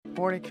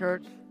Morning,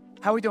 church.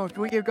 How we doing?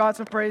 Can we give God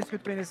some praise?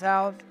 Good to be in His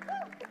house.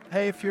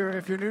 Hey, if you're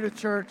new to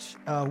church,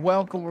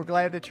 welcome. We're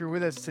glad that you're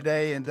with us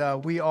today, and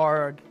we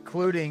are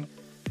concluding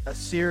a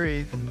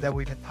series that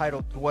we've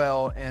entitled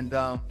 "Dwell." And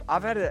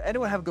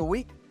anyone have a good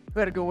week? Who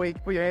had a good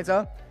week? Put your hands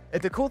up.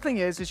 And the cool thing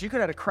is you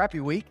could have had a crappy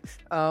week,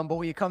 but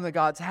when you come to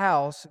God's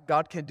house,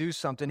 God can do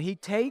something. He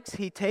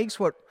takes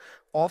what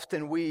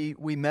often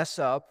we mess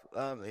up.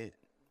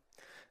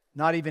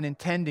 Not even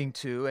intending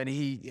to, and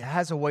He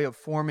has a way of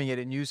forming it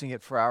and using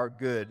it for our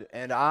good.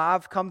 And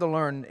I've come to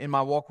learn in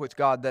my walk with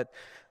God that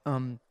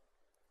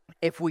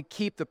if we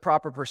keep the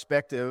proper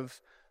perspective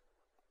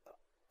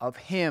of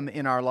Him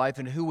in our life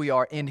and who we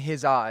are in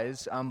His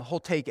eyes,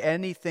 He'll take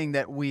anything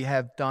that we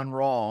have done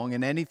wrong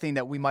and anything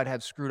that we might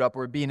have screwed up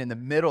or being in the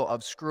middle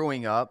of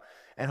screwing up,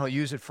 and He'll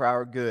use it for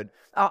our good.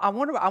 I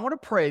want to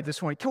pray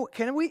this morning.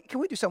 Can we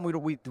do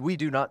something? We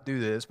do not do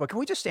this, but can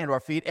we just stand to our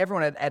feet?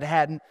 Everyone at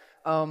Haddon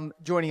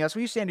joining us,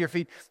 will you stand to your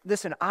feet?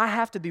 Listen, I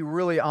have to be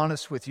really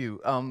honest with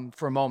you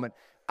for a moment.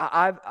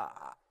 I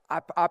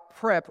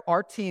prep.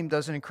 Our team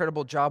does an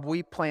incredible job.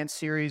 We plan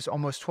series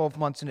almost 12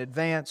 months in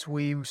advance.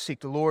 We seek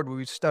the Lord.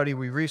 We study.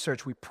 We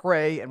research. We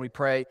pray, and we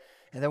pray.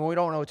 And then when we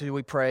don't know what to do,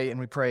 we pray, and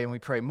we pray, and we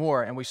pray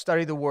more. And we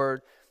study the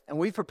Word. And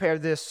we've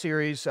prepared this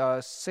series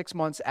 6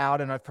 months out,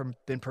 and I've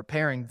been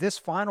preparing this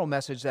final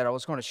message that I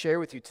was going to share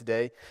with you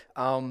today.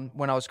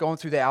 When I was going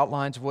through the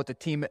outlines of what the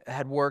team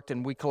had worked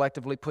and we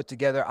collectively put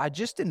together, I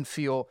just didn't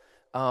feel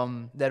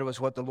that it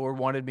was what the Lord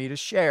wanted me to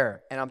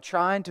share. And I'm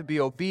trying to be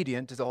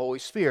obedient to the Holy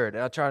Spirit,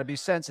 and I'm trying to be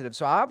sensitive.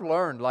 So I've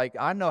learned,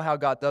 I know how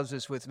God does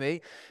this with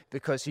me,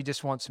 because He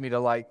just wants me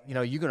to,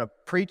 you're going to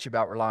preach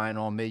about relying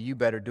on me, you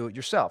better do it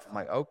yourself. I'm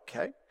like,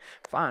 okay,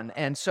 fine.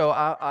 And so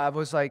I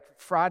was like,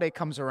 Friday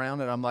comes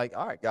around, and I'm like,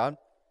 all right, God,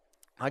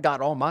 I got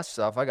all my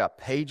stuff. I got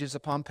pages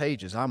upon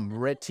pages. I'm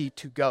ready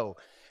to go.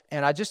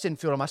 And I just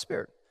didn't feel it in my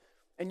spirit.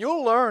 And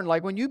you'll learn,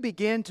 when you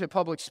begin to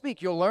public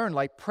speak, you'll learn,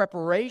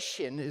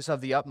 preparation is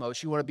of the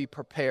utmost. You want to be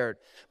prepared.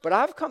 But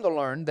I've come to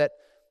learn that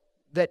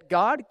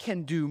God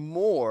can do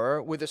more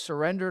with a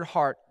surrendered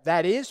heart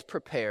that is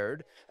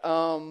prepared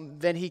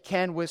than He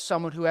can with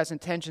someone who has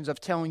intentions of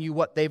telling you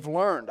what they've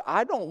learned.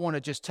 I don't want to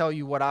just tell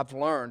you what I've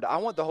learned. I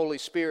want the Holy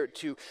Spirit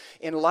to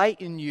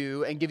enlighten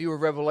you and give you a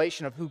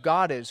revelation of who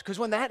God is. Because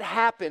when that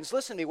happens,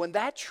 listen to me, when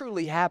that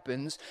truly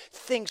happens,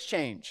 things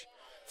change.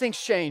 Things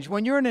change.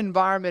 When you're in an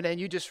environment and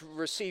you just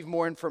receive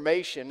more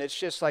information, it's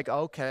just like,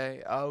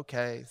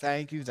 okay,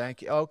 thank you,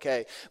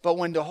 okay. But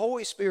when the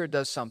Holy Spirit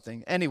does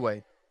something,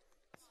 anyway,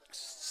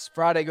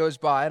 Friday goes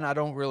by and I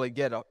don't really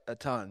get a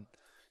ton.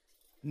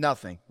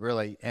 Nothing,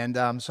 really. And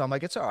so I'm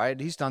like, it's all right.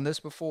 He's done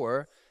this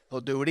before. He'll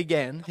do it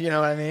again, you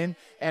know what I mean?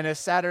 And a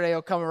Saturday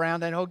he'll come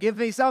around and He'll give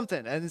me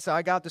something. And so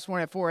I got this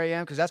morning at 4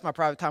 a.m. because that's my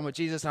private time with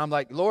Jesus. And I'm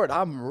like, Lord,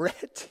 I'm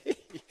ready.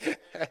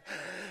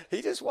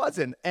 He just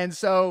wasn't. And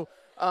so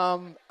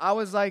I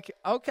was like,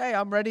 okay,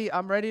 I'm ready.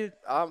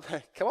 Come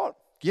on,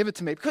 give it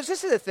to me. Because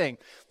this is the thing.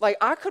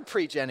 I could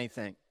preach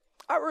anything.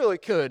 I really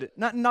could.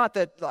 Not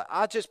that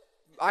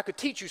I could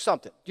teach you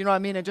something, you know what I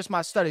mean, in just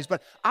my studies.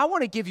 But I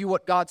want to give you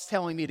what God's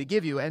telling me to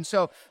give you. And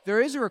so there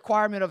is a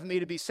requirement of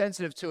me to be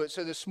sensitive to it.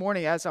 So this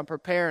morning as I'm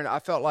preparing, I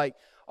felt like,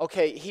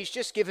 okay, He's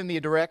just giving me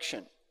a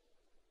direction.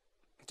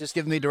 Just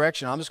giving me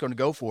direction. I'm just going to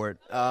go for it.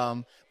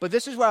 But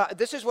this is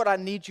what I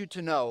need you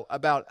to know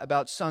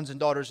about sons and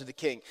daughters of the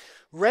King.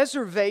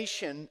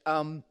 Reservation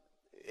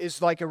is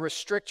like a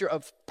restrictor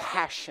of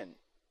passion.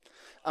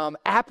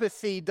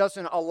 Apathy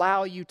doesn't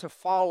allow you to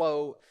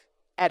follow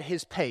at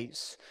His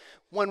pace.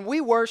 When we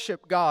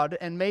worship God,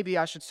 and maybe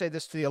I should say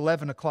this to the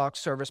 11 o'clock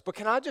service, but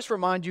can I just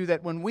remind you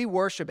that when we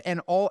worship,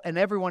 and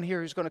everyone here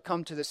who's going to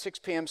come to the 6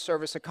 p.m.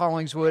 service at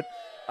Collingswood,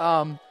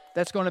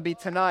 that's going to be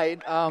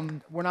tonight.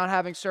 We're not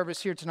having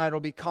service here tonight.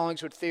 It'll be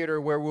Collingswood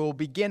Theater, where we'll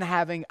begin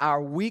having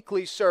our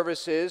weekly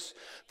services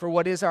for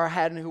what is our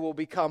Haddon, who will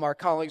become our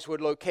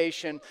Collingswood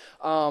location.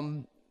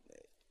 What's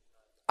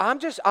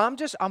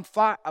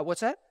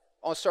that?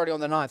 Oh, starting on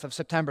the 9th of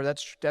September.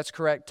 That's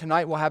correct.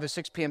 Tonight we'll have a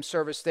 6 p.m.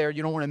 service there.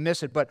 You don't want to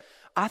miss it. But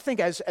I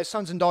think as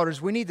sons and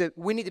daughters, we need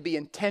to be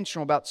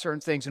intentional about certain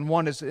things. And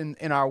one is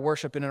in our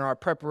worship and in our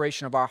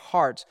preparation of our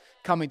hearts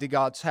coming to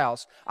God's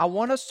house. I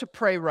want us to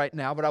pray right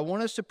now, but I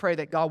want us to pray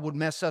that God would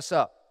mess us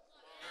up.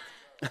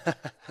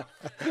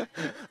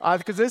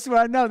 Because this is what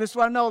I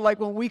know.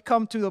 When we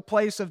come to the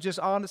place of just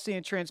honesty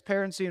and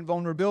transparency and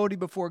vulnerability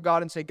before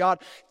God and say, God,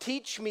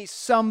 teach me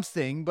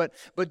something, but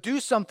do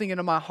something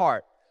into my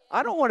heart.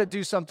 I don't want to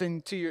do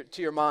something to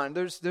your mind.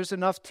 There's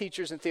enough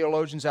teachers and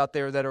theologians out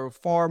there that are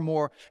far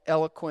more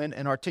eloquent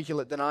and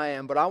articulate than I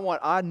am, but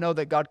I know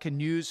that God can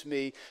use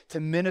me to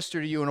minister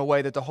to you in a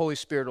way that the Holy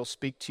Spirit will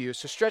speak to you.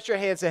 So stretch your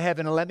hands to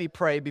heaven and let me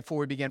pray before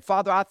we begin.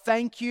 Father, I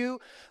thank you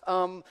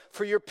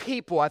for your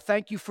people. I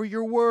thank you for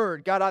your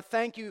word. God, I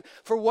thank you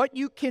for what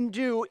you can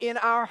do in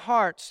our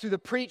hearts through the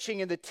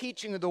preaching and the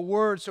teaching of the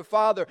word. So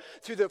Father,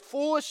 through the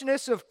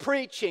foolishness of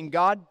preaching,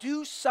 God,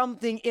 do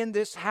something in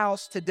this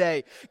house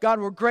today. God,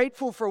 we're grateful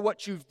grateful for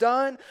what you've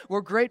done. We're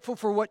grateful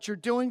for what you're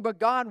doing. But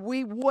God,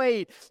 we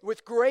wait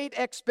with great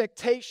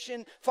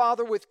expectation,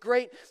 Father, with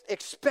great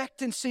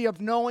expectancy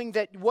of knowing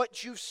that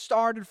what you've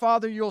started,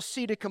 Father, you'll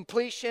see to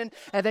completion,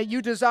 and that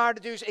you desire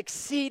to do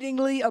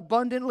exceedingly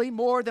abundantly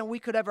more than we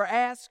could ever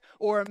ask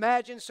or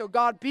imagine. So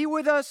God, be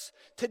with us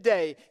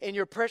today. In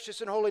your precious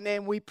and holy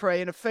name we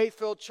pray. And a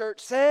faith-filled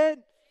church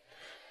said,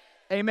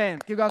 amen.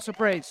 Give God some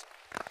praise.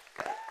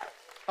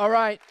 All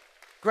right.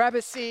 Grab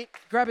a seat.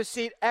 Grab a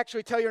seat.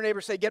 Actually, tell your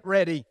neighbor, say, get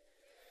ready.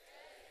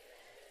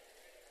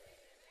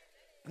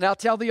 Now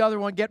tell the other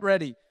one, get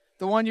ready.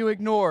 The one you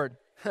ignored.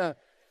 I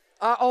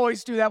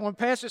always do that when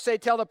pastors say,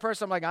 tell the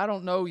person, I'm like, I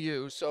don't know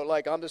you. So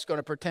like, I'm just going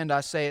to pretend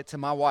I say it to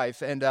my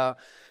wife. And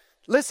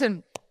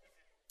listen,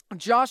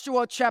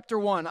 Joshua chapter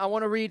 1. I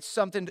want to read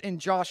something in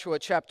Joshua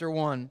chapter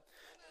 1.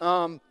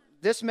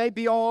 This may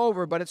be all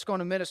over, but it's going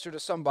to minister to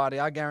somebody.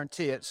 I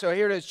guarantee it. So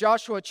here it is,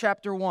 Joshua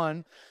chapter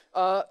 1.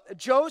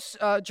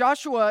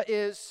 Joshua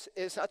is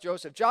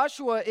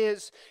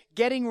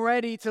getting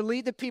ready to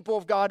lead the people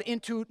of God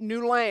into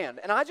new land.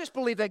 And I just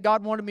believe that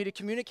God wanted me to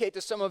communicate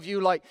to some of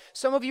you, like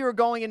some of you are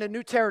going into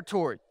new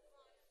territory,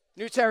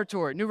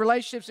 new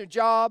relationships, new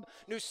job,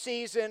 new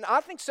season. I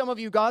think some of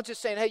you, God's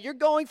just saying, hey, you're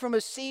going from a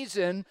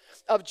season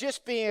of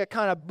just being a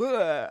kind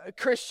of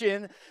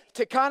Christian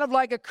to kind of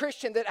like a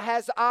Christian that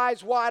has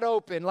eyes wide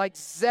open, like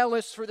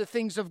zealous for the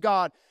things of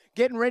God.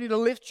 Getting ready to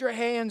lift your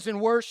hands in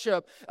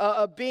worship,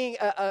 being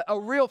a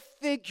real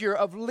figure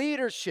of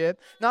leadership,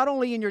 not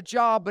only in your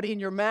job, but in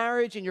your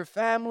marriage, in your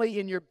family,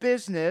 in your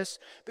business.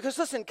 Because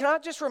listen, can I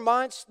just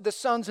remind the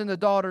sons and the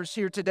daughters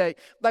here today,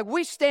 like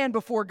we stand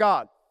before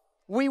God.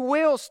 We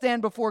will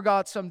stand before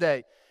God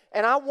someday.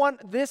 And I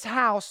want this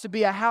house to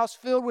be a house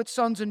filled with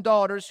sons and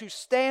daughters who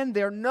stand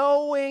there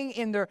knowing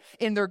in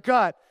their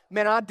gut,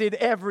 man, I did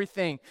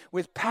everything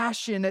with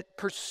passionate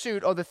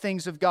pursuit of the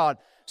things of God.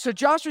 So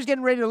Joshua's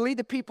getting ready to lead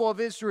the people of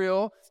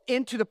Israel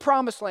into the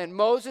promised land.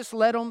 Moses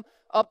led them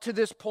up to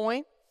this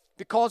point.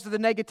 Because of the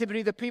negativity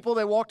of the people,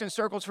 they walked in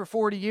circles for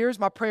 40 years.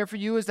 My prayer for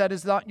you is that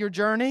is not your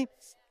journey.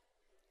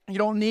 You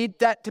don't need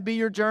that to be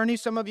your journey.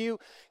 Some of you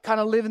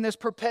kind of live in this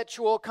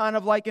perpetual kind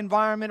of like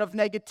environment of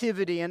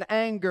negativity and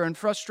anger and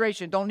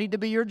frustration. Don't need to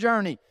be your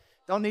journey.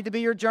 Don't need to be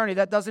your journey.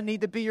 That doesn't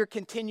need to be your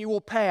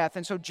continual path.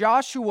 And so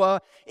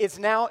Joshua is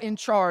now in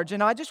charge.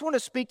 And I just want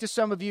to speak to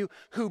some of you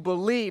who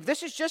believe.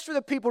 This is just for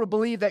the people to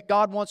believe that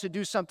God wants to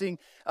do something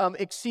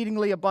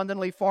exceedingly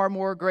abundantly, far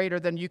more greater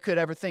than you could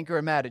ever think or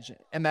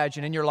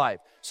imagine in your life.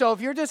 So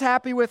if you're just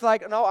happy with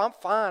like, no, I'm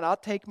fine. I'll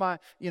take my,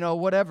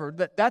 whatever.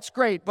 That's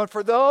great. But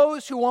for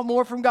those who want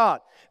more from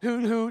God,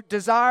 who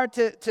desire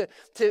to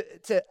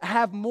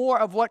have more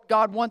of what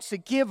God wants to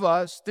give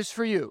us, this is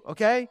for you,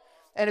 okay?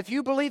 And if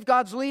you believe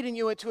God's leading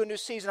you into a new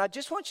season, I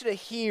just want you to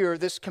hear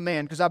this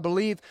command, because I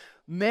believe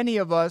many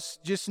of us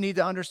just need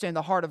to understand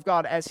the heart of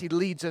God as He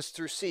leads us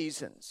through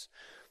seasons.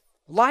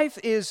 Life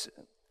is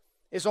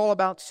all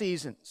about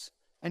seasons,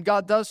 and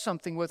God does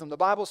something with them. The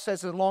Bible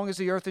says that as long as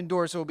the earth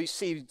endures, there will be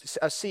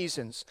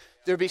seasons.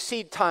 There will be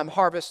seed time,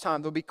 harvest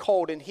time. There will be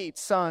cold and heat,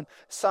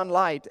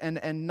 sunlight,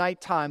 and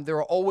nighttime. There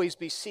will always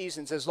be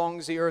seasons as long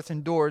as the earth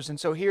endures. And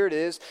so here it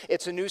is.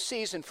 It's a new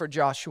season for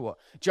Joshua.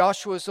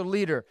 Joshua is the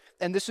leader,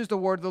 and this is the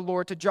word of the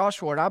Lord to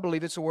Joshua, and I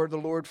believe it's the word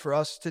of the Lord for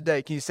us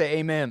today. Can you say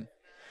amen?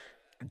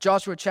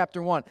 Joshua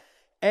chapter 1.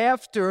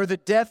 After the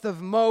death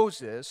of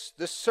Moses,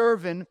 the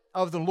servant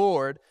of the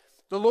Lord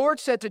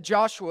said to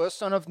Joshua,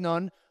 son of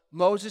Nun,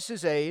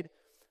 Moses' aide,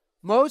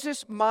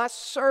 Moses, my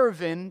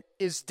servant,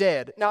 is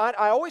dead. Now,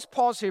 I always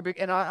pause here,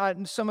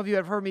 and some of you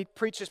have heard me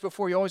preach this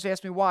before. You always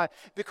ask me why.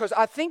 Because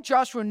I think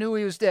Joshua knew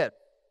he was dead.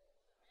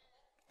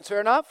 That's fair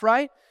enough,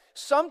 right?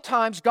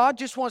 Sometimes God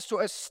just wants to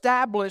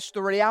establish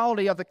the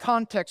reality of the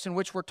context in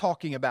which we're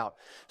talking about.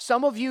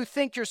 Some of you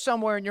think you're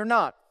somewhere and you're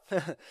not.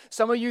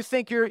 Some of you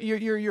think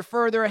you're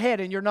further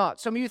ahead and you're not.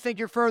 Some of you think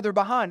you're further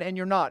behind and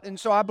you're not. And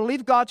so I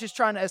believe God's just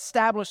trying to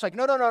establish, like,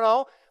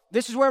 no.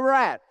 This is where we're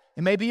at.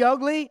 It may be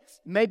ugly, it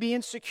may be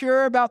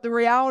insecure about the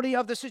reality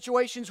of the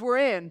situations we're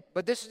in,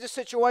 but this is the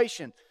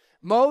situation.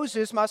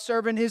 Moses, my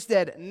servant, is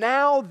dead.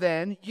 Now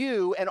then,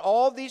 you and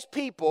all these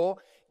people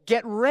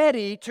get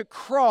ready to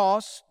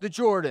cross the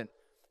Jordan.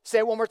 Say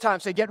it one more time.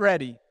 Say, get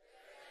ready.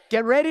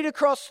 Get ready to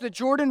cross the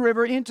Jordan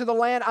River into the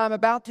land I'm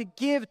about to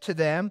give to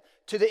them,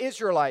 to the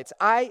Israelites.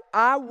 I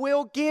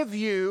will give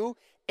you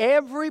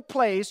every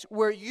place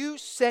where you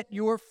set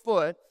your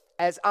foot,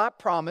 as I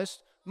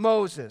promised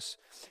Moses.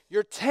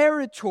 Your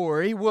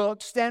territory will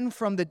extend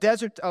from the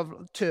desert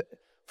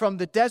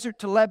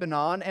to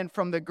Lebanon, and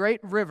from the great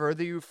river,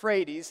 the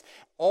Euphrates,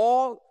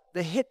 all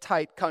the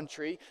Hittite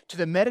country, to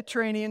the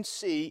Mediterranean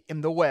Sea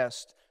in the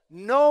west.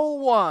 No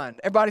one,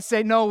 everybody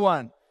say no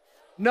one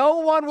No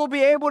one will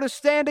be able to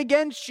stand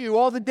against you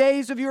all the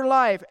days of your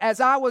life. As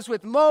I was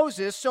with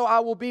Moses, so I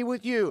will be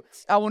with you.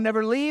 I will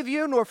never leave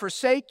you nor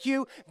forsake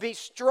you. Be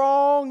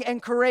strong and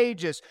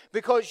courageous,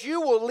 because you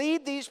will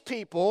lead these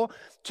people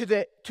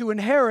to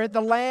inherit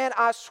the land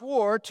I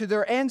swore to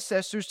their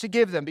ancestors to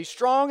give them. Be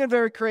strong and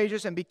very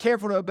courageous, and be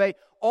careful to obey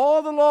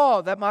all the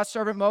law that my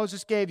servant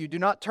Moses gave you. Do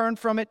not turn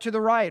from it to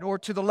the right or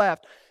to the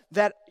left,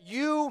 that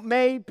you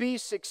may be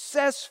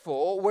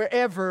successful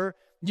wherever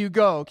you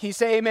go. Can you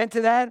say amen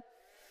to that?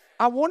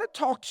 I want to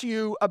talk to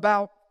you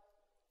about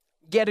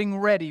getting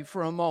ready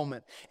for a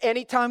moment.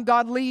 Anytime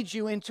God leads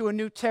you into a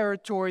new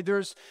territory,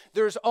 there's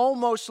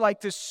almost like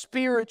this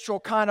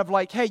spiritual kind of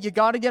like, hey, you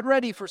got to get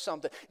ready for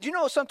something. Do you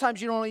know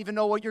sometimes you don't even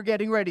know what you're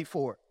getting ready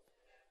for?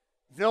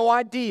 No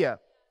idea.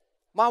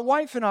 My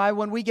wife and I,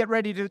 when we get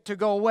ready to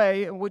go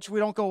away, which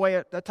we don't go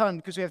away a ton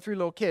because we have 3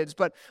 little kids,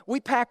 but we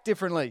pack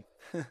differently.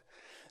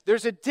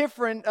 There's a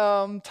different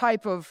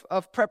type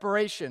of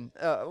preparation.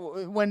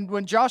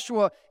 When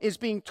Joshua is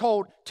being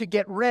told to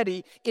get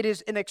ready, it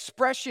is an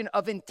expression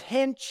of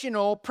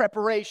intentional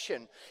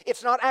preparation.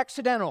 It's not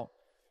accidental.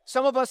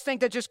 Some of us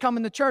think that just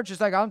coming to church is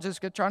like, I'm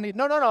just trying to...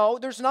 No.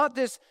 There's not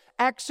this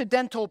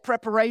accidental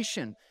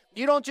preparation.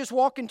 You don't just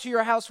walk into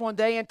your house one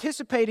day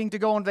anticipating to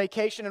go on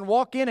vacation and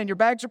walk in and your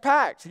bags are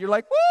packed. You're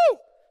like, woo,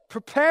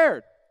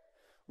 prepared,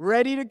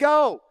 ready to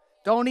go.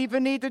 Don't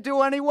even need to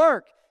do any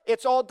work.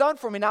 It's all done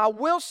for me. Now, I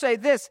will say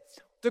this.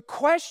 The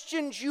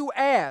questions you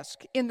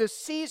ask in the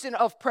season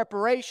of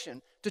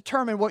preparation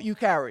determine what you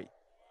carry.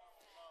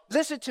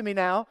 Listen to me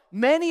now.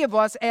 Many of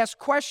us ask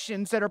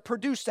questions that are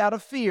produced out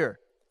of fear,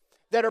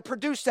 that are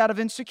produced out of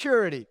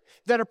insecurity,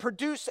 that are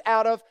produced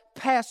out of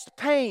past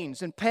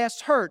pains and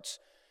past hurts.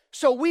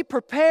 So we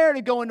prepare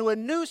to go into a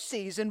new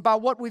season by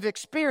what we've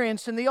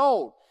experienced in the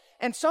old.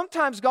 And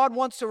sometimes God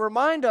wants to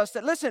remind us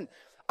that, listen,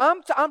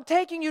 I'm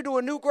taking you to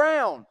a new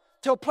ground,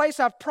 to a place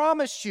I've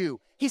promised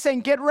you. He's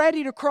saying, get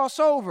ready to cross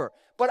over.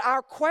 But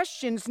our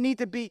questions we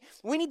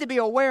need to be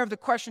aware of the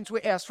questions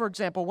we ask. For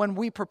example, when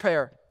we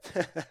prepare,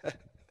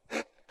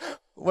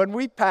 when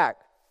we pack,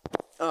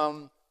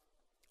 I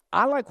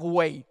like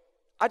wait.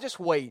 I just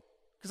wait.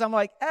 Because I'm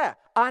like,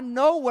 I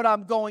know what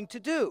I'm going to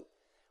do.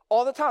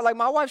 All the time. Like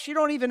my wife, she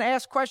don't even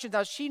ask questions.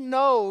 Now she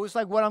knows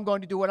like what I'm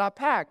going to do when I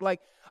pack. Like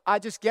I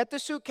just get the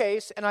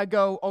suitcase and I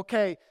go,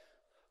 okay,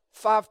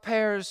 5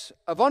 pairs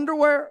of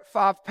underwear,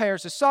 5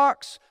 pairs of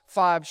socks,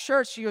 5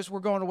 shirts. She goes,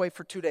 we're going away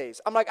for 2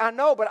 days. I'm like, I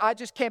know, but I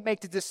just can't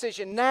make the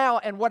decision now.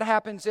 And what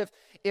happens if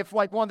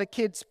like one of the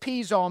kids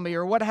pees on me,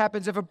 or what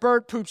happens if a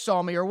bird poops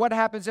on me, or what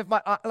happens if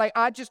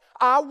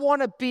I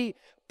want to be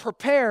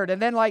prepared.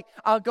 And then like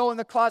I'll go in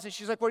the closet.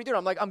 She's like, what are you doing?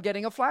 I'm like, I'm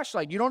getting a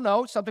flashlight. You don't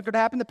know. Something could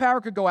happen. The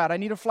power could go out. I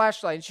need a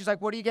flashlight. And she's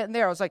like, what are you getting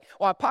there? I was like,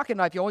 well, a pocket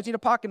knife. You always need a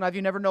pocket knife.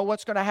 You never know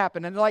what's going to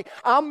happen. And like,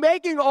 I'm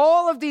making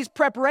all of these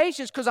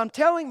preparations because I'm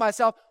telling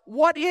myself,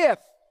 what if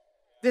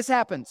this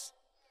happens?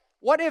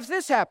 What if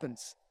this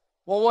happens?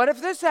 Well, what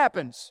if this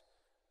happens?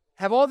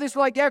 Have all this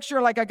like extra,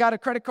 like I got a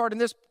credit card in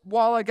this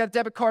wallet, I got a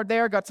debit card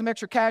there, got some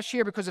extra cash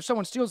here, because if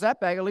someone steals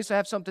that bag, at least I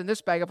have something in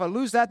this bag. If I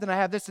lose that, then I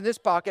have this in this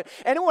pocket.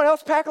 Anyone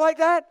else pack like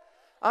that?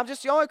 I'm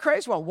just the only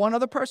crazy one. One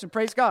other person,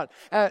 praise God.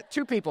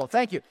 2 people,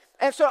 thank you.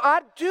 And so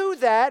I do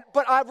that,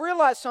 but I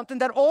realize something,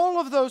 that all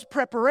of those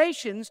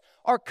preparations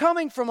are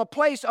coming from a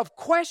place of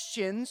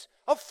questions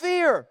of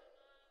fear.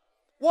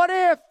 What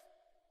if?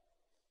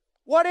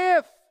 What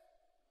if?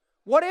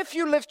 What if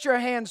you lift your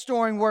hands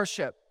during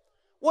worship?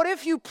 What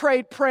if you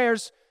prayed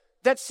prayers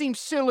that seem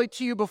silly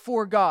to you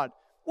before God?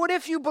 What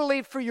if you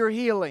believed for your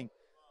healing?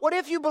 What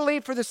if you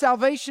believed for the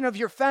salvation of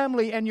your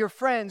family and your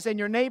friends and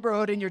your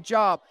neighborhood and your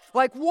job?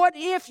 Like, what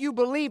if you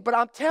believe? But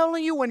I'm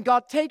telling you, when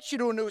God takes you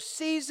to a new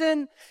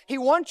season, He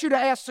wants you to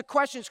ask the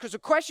questions, because the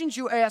questions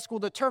you ask will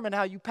determine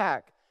how you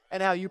pack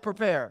and how you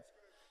prepare.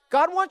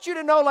 God wants you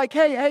to know, like,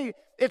 hey,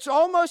 it's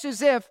almost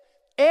as if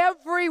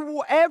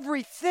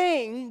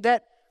everything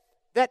that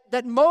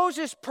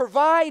Moses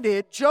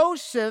provided,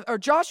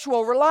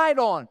 Joshua relied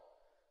on.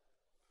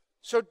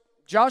 So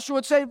Joshua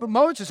would say, but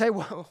Moses, hey,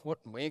 we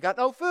ain't got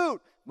no food.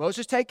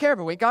 Moses, take care of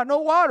it. We ain't got no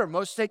water.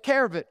 Moses, take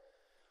care of it.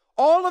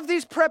 All of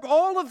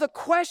the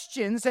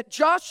questions that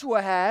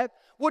Joshua had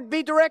would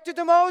be directed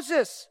to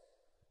Moses.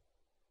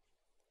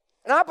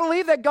 And I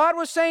believe that God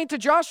was saying to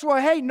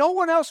Joshua, hey, no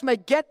one else may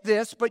get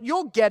this, but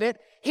you'll get it.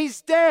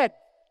 He's dead.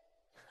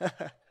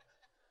 Ain't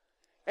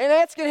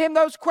asking him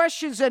those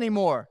questions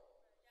anymore.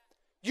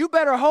 You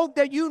better hope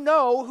that you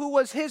know who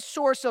was his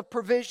source of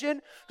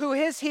provision, who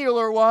his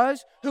healer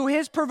was, who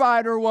his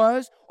provider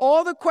was.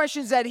 All the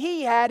questions that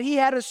he had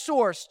a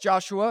source,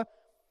 Joshua.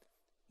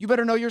 You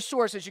better know your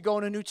source as you go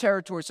into new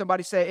territory.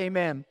 Somebody say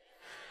amen.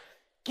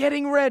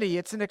 Getting ready,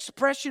 it's an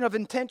expression of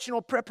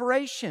intentional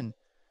preparation.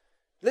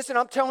 Listen,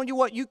 I'm telling you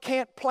what, you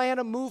can't plan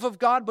a move of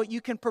God, but you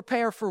can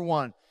prepare for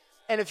one.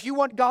 And if you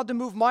want God to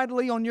move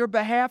mightily on your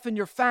behalf, in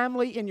your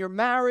family, in your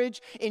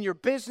marriage, in your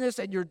business,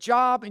 at your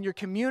job, in your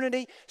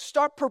community,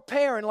 start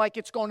preparing like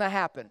it's going to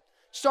happen.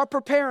 Start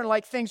preparing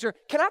like things are.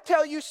 Can I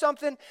tell you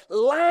something?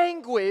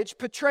 Language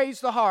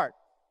portrays the heart.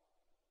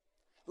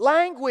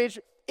 Language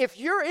if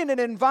you're in an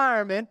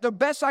environment, the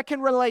best I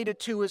can relate it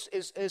to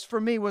is for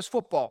me was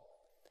football.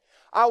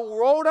 I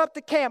rolled up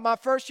to camp my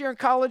first year in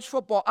college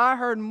football. I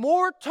heard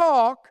more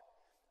talk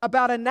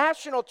about a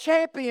national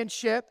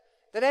championship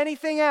than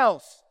anything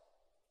else.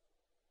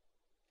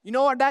 You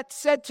know what that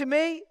said to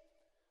me?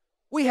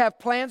 We have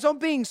plans on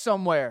being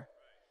somewhere,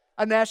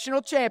 a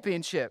national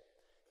championship.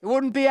 It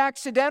wouldn't be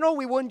accidental.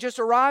 We wouldn't just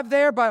arrive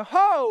there, but,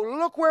 oh,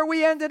 look where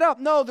we ended up.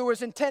 No, there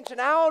was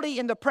intentionality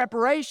in the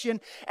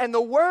preparation, and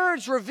the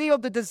words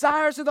revealed the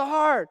desires of the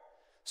heart.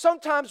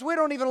 Sometimes we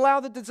don't even allow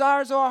the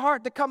desires of our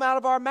heart to come out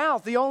of our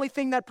mouth. The only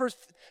thing that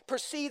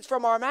proceeds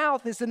from our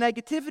mouth is the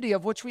negativity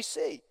of which we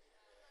see.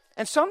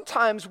 And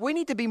sometimes we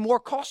need to be more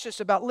cautious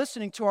about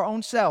listening to our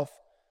own self.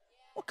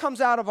 What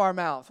comes out of our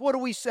mouth? What do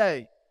we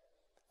say?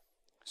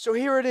 So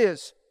here it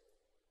is.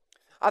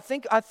 I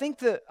think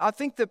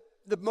the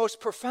most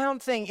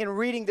profound thing in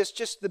reading this,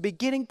 just the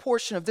beginning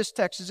portion of this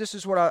text, is this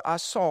is what I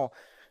saw.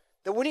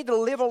 That we need to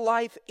live a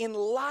life in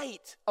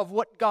light of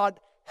what God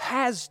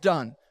has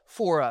done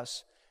for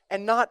us,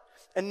 and not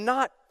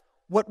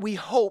what we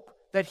hope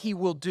that He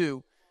will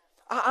do.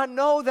 I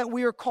know that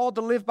we are called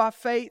to live by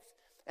faith,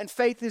 and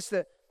faith is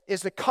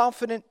the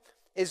confident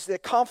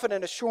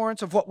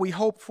assurance of what we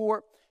hope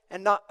for,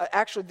 and not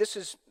actually.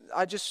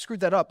 I just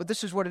screwed that up, but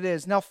this is what it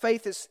is. Now,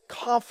 faith is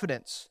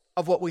confidence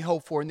of what we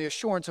hope for and the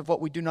assurance of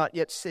what we do not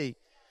yet see.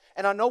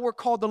 And I know we're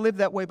called to live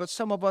that way, but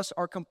some of us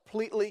are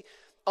completely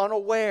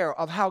unaware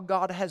of how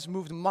God has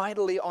moved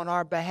mightily on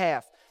our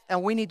behalf.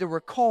 And we need to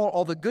recall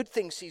all the good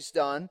things He's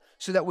done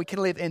so that we can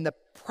live in the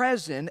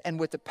present and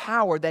with the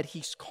power that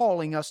He's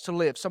calling us to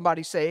live.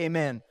 Somebody say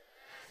amen.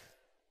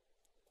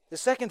 The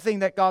second thing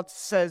that God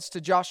says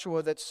to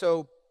Joshua that's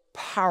so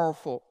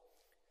powerful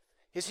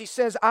is He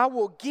says, I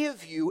will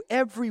give you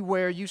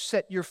everywhere you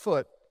set your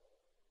foot.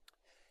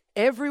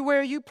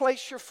 Everywhere you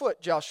place your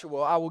foot,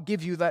 Joshua, I will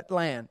give you that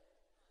land.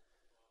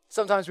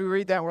 Sometimes we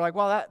read that and we're like,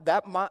 well,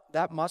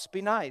 that must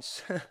be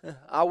nice.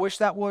 I wish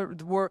that were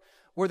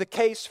the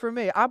case for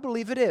me. I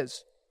believe it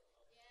is.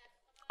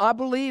 I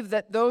believe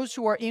that those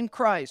who are in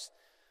Christ,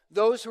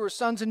 those who are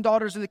sons and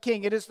daughters of the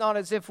King, it is not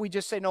as if we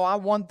just say, no, I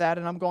want that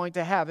and I'm going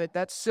to have it.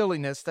 That's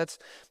silliness.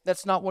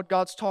 That's not what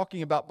God's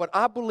talking about. But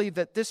I believe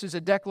that this is a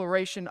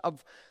declaration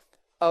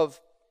of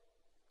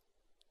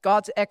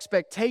God's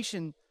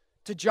expectation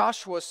to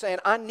Joshua, saying,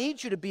 I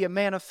need you to be a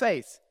man of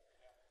faith.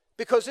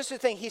 Because this is the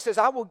thing, He says,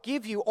 I will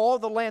give you all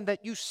the land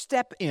that you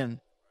step in.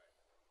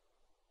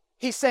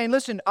 He's saying,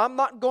 listen, I'm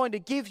not going to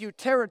give you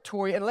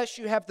territory unless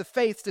you have the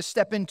faith to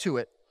step into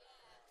it.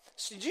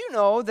 So do you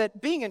know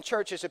that being in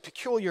church is a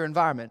peculiar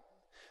environment?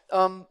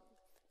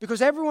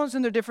 Because everyone's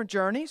in their different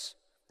journeys,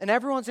 and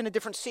everyone's in a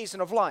different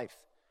season of life.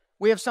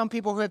 We have some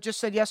people who have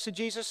just said yes to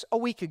Jesus a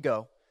week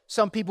ago.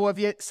 Some people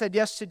have said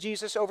yes to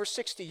Jesus over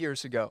 60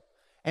 years ago.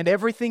 And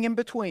everything in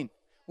between.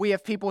 We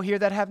have people here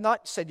that have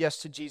not said yes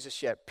to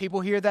Jesus yet.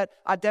 People here that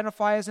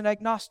identify as an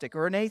agnostic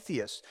or an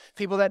atheist.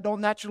 People that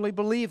don't naturally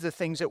believe the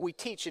things that we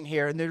teach in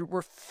here. And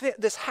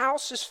this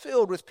house is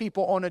filled with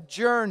people on a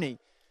journey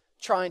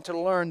trying to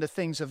learn the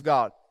things of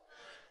God.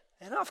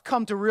 And I've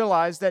come to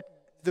realize that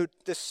the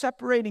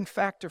separating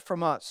factor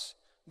from us,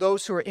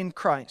 those who are in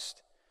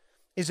Christ,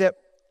 is that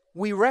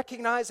we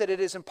recognize that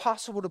it is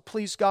impossible to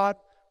please God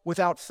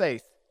without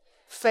faith.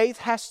 Faith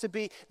has to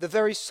be, the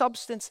very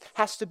substance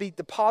has to be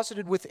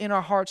deposited within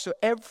our hearts. So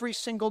every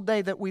single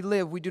day that we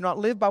live, we do not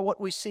live by what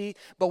we see,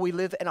 but we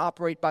live and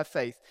operate by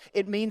faith.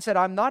 It means that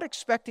I'm not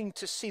expecting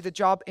to see the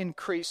job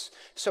increase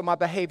so my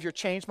behavior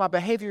change. My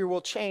behavior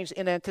will change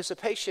in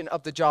anticipation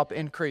of the job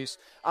increase.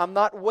 I'm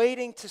not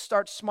waiting to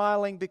start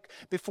smiling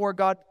before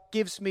God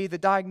gives me the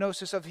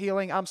diagnosis of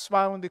healing. I'm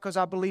smiling because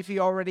I believe He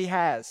already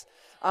has.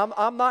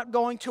 I'm not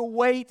going to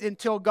wait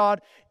until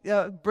God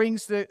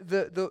brings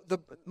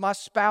my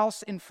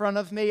spouse in front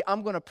of me.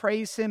 I'm going to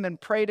praise Him and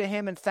pray to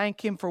Him and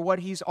thank Him for what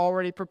He's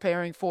already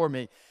preparing for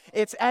me.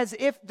 It's as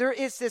if there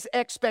is this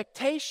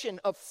expectation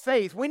of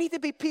faith. We need to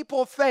be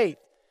people of faith.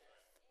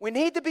 We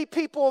need to be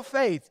people of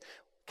faith.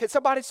 Can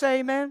somebody say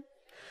amen?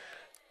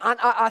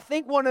 I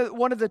think one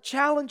of the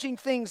challenging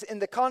things in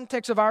the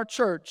context of our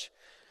church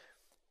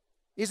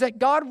is that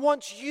God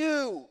wants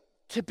you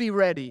to be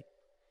ready.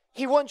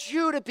 He wants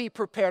you to be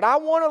prepared. I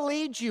want to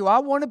lead you. I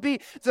want to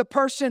be the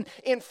person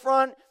in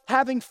front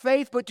having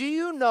faith. But do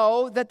you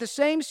know that the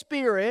same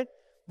Spirit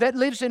that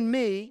lives in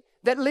me,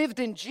 that lived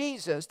in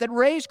Jesus, that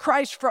raised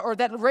Christ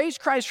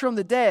from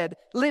the dead,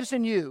 lives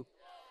in you?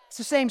 It's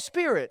the same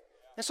Spirit.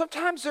 And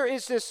sometimes there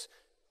is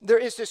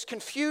this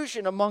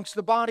confusion amongst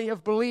the body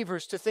of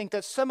believers to think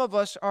that some of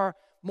us are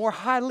more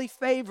highly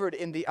favored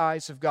in the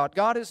eyes of God.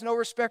 God is no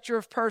respecter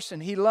of person.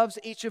 He loves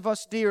each of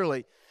us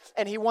dearly.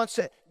 And He wants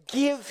to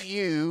give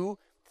you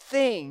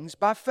things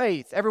by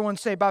faith. Everyone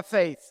say by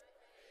faith.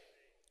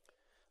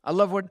 I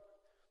love what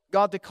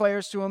God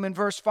declares to him in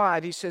verse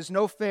 5. He says,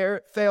 no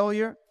failure,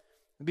 there'll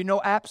be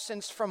no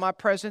absence from my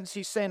presence.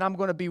 He's saying, I'm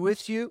going to be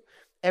with you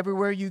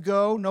everywhere you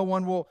go. No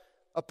one will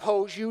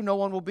oppose you. No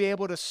one will be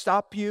able to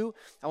stop you.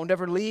 I will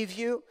never leave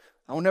you.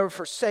 I will never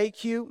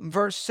forsake you. In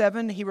verse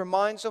 7, he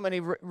reminds them, and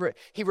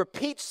he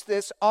repeats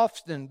this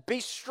often. Be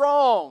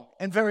strong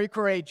and very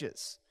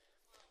courageous.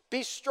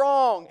 Be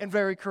strong and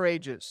very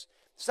courageous.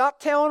 It's not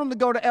telling them to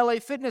go to LA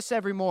Fitness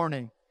every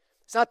morning.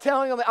 It's not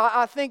telling them,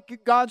 I think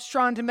God's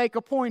trying to make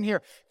a point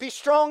here. Be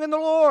strong in the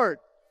Lord.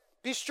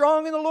 Be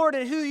strong in the Lord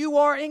and who you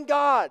are in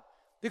God.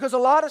 Because a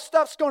lot of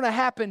stuff's going to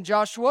happen,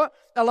 Joshua.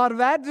 A lot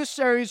of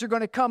adversaries are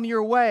going to come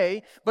your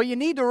way. But you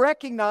need to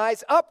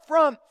recognize up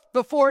front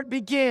before it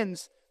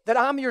begins that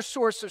I'm your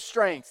source of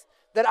strength.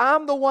 That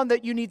I'm the one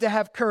that you need to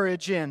have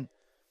courage in.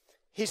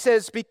 He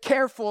says, be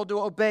careful to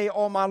obey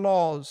all my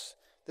laws.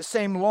 The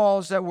same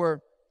laws that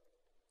were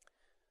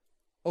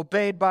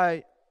obeyed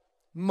by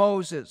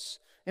Moses.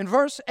 In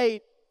verse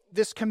 8,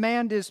 this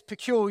command is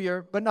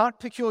peculiar, but not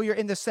peculiar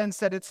in the sense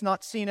that it's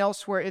not seen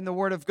elsewhere in the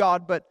Word of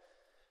God, but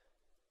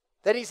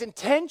that he's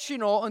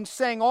intentional in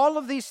saying all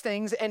of these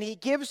things, and he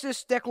gives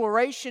this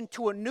declaration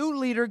to a new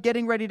leader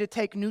getting ready to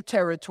take new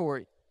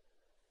territory.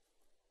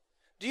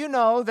 Do you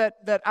know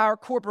that our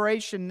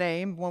corporation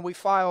name, when we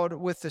filed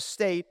with the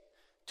state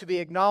to be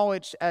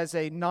acknowledged as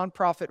a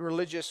nonprofit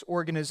religious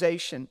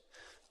organization,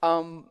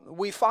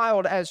 we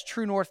filed as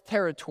True North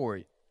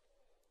Territory.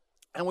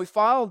 And we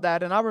filed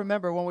that, and I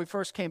remember when we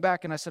first came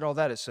back, and I said, oh,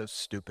 that is so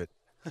stupid.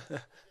 True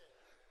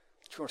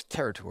North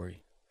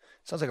Territory.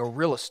 Sounds like a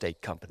real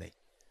estate company.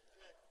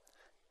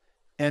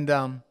 And,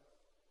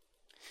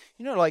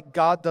 like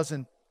God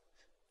doesn't,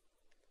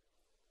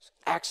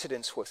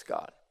 accidents with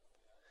God.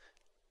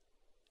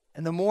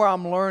 And the more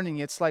I'm learning,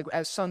 it's like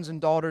as sons and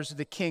daughters of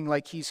the King,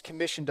 like he's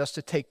commissioned us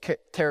to take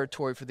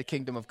territory for the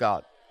kingdom of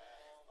God.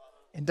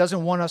 And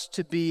doesn't want us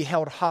to be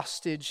held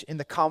hostage in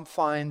the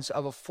confines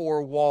of a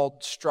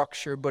four-walled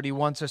structure, but he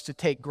wants us to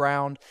take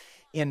ground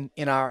in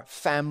our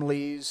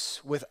families,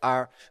 with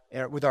our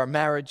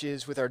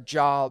marriages, with our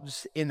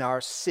jobs, in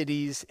our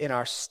cities, in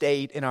our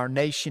state, in our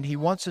nation. He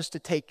wants us to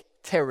take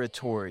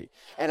territory.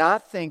 And I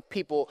think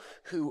people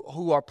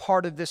who are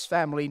part of this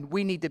family,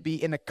 we need to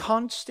be in a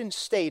constant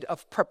state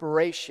of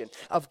preparation,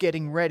 of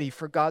getting ready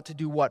for God to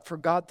do what? For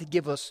God to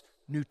give us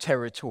new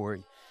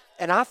territory.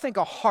 And I think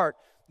a heart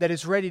that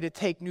is ready to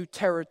take new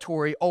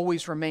territory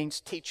always remains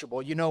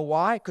teachable. You know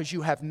why? Because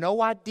you have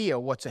no idea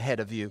what's ahead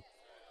of you.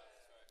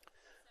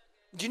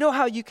 Do you know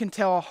how you can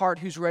tell a heart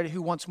who's ready,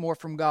 who wants more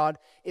from God?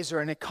 Is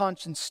there in a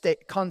constant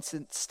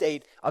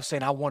state of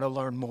saying, I want to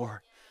learn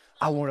more.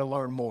 I want to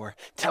learn more.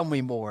 Tell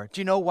me more.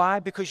 Do you know why?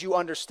 Because you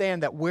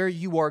understand that where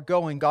you are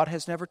going, God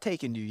has never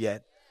taken you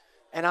yet.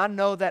 And I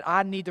know that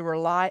I need to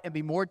rely and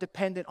be more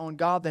dependent on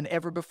God than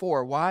ever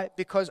before. Why?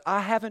 Because I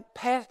haven't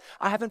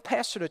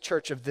pastored a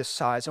church of this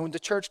size, and when the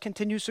church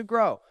continues to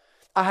grow.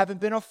 I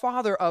haven't been a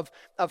father of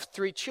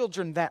 3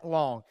 children that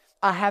long.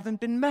 I haven't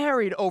been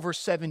married over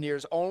 7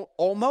 years,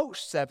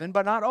 almost 7,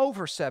 but not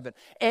over 7.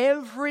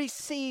 Every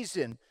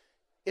season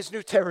is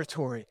new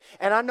territory.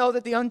 And I know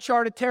that the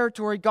uncharted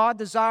territory, God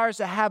desires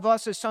to have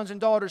us as sons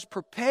and daughters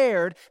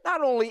prepared,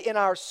 not only in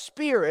our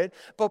spirit,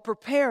 but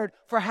prepared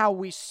for how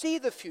we see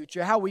the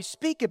future, how we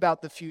speak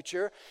about the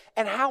future,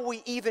 and how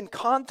we even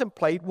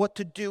contemplate what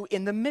to do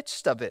in the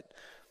midst of it.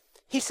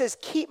 He says,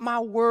 keep my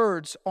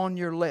words on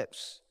your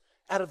lips.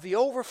 Out of the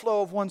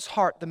overflow of one's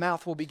heart, the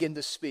mouth will begin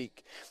to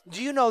speak.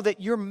 Do you know that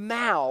your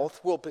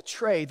mouth will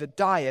betray the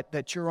diet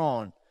that you're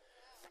on?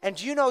 And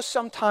do you know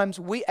sometimes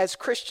we as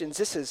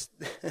Christians,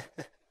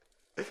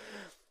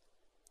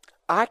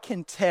 I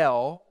can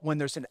tell when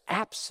there's an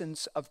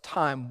absence of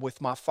time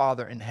with my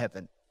Father in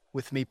heaven,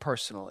 with me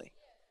personally.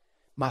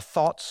 My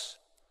thoughts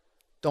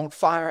don't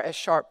fire as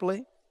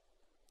sharply.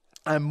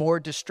 I'm more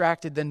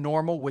distracted than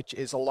normal, which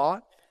is a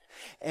lot.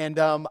 And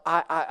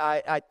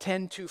I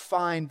tend to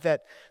find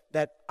that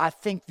I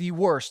think the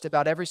worst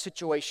about every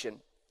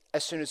situation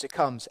as soon as it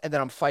comes, and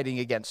then I'm fighting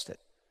against it.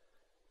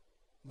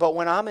 But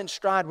when I'm in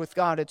stride with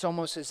God, it's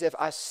almost as if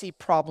I see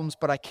problems,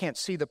 but I can't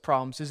see the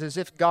problems. It's as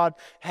if God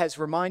has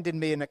reminded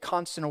me in a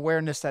constant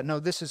awareness that, no,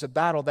 this is a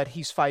battle that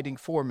He's fighting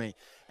for me.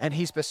 And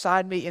He's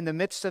beside me in the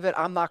midst of it.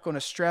 I'm not going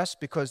to stress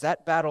because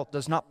that battle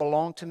does not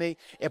belong to me.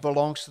 It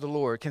belongs to the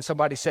Lord. Can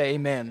somebody say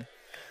amen?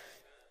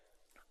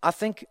 I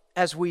think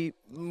as we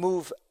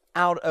move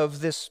out of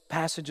this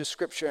passage of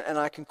Scripture, and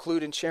I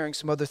conclude in sharing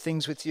some other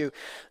things with you,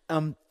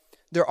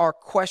 there are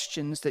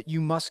questions that you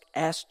must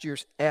ask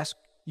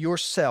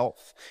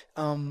yourself,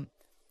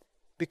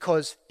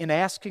 because in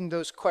asking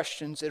those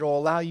questions, it will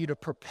allow you to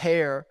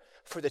prepare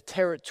for the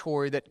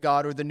territory that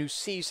God, or the new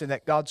season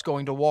that God's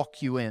going to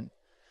walk you in.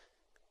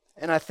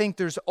 And I think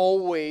there's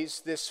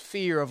always this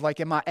fear of, like,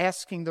 am I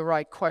asking the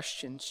right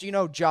questions? You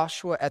know,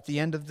 Joshua, at the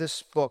end of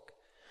this book,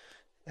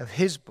 of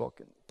his book,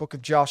 the book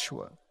of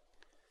Joshua,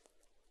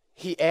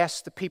 he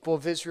asked the people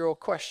of Israel a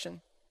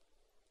question.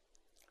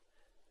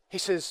 He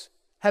says,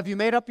 have you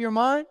made up your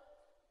mind?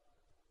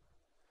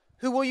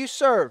 Who will you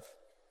serve?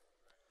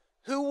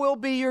 Who will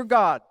be your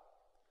God?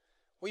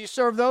 Will you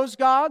serve those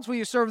gods? Will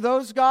you serve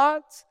those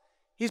gods?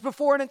 He's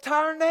before an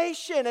entire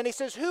nation, and he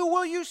says, who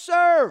will you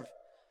serve?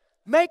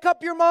 Make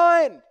up your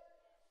mind.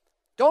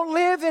 Don't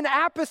live in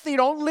apathy.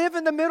 Don't live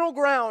in the middle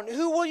ground.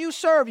 Who will you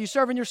serve? You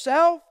serving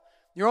yourself?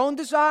 your own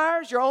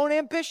desires, your own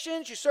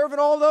ambitions, you're serving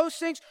all those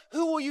things,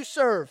 who will you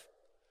serve?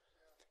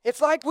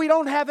 It's like we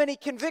don't have any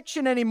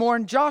conviction anymore,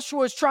 and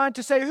Joshua is trying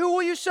to say, who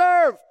will you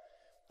serve?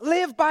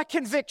 Live by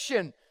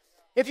conviction.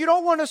 If you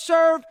don't want to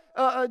serve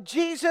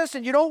Jesus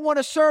and you don't want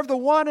to serve the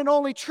one and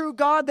only true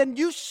God, then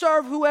you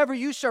serve whoever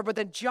you serve. But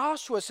then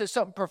Joshua says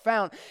something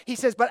profound. He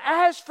says, but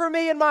as for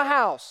me and my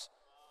house,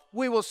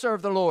 we will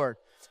serve the Lord.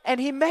 And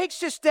he makes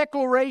this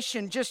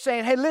declaration just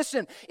saying, hey,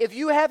 listen, if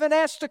you haven't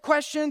asked the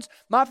questions,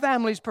 my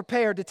family's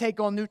prepared to take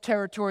on new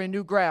territory and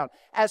new ground.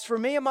 As for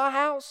me and my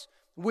house,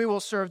 we will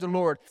serve the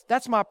Lord.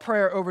 That's my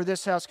prayer over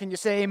this house. Can you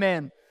say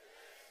amen?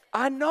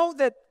 I know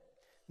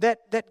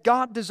that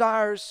God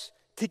desires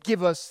to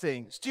give us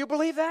things. Do you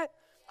believe that?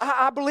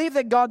 I believe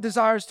that God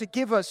desires to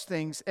give us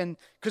things, and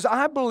because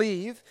I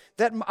believe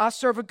that I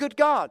serve a good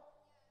God.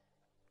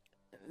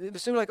 It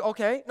seems like,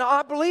 okay, now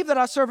I believe that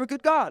I serve a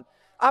good God.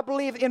 I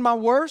believe in my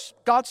worst,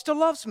 God still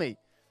loves me.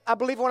 I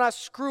believe when I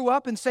screw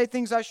up and say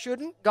things I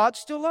shouldn't, God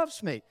still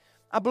loves me.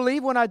 I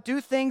believe when I do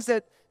things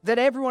that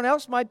everyone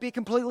else might be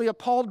completely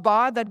appalled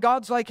by, that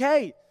God's like,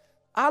 hey,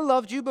 I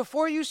loved you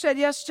before you said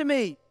yes to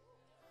me.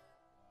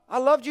 I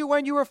loved you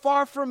when you were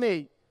far from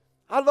me.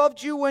 I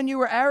loved you when you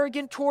were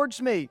arrogant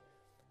towards me.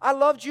 I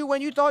loved you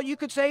when you thought you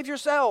could save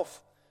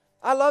yourself.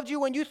 I loved you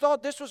when you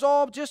thought this was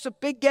all just a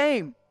big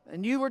game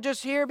and you were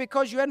just here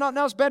because you had nothing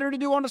else better to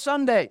do on a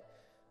Sunday.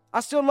 I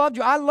still loved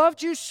you. I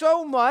loved you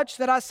so much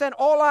that I sent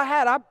all I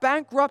had. I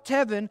bankrupt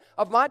heaven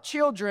of my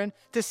children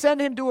to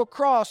send him to a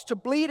cross, to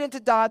bleed and to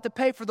die, to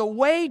pay for the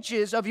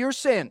wages of your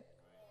sin.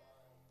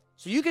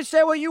 So you can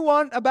say what you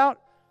want about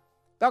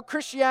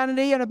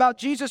Christianity and about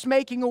Jesus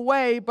making a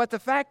way, but the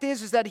fact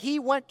is that he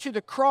went to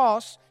the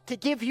cross to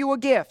give you a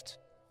gift.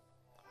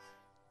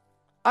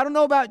 I don't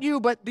know about you,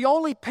 but the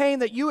only pain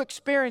that you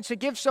experience to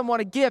give someone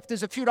a gift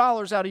is a few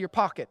dollars out of your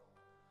pocket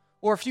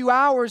or a few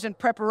hours in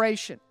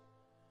preparation.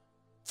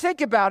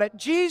 Think about it.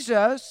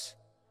 Jesus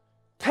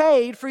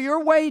paid for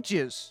your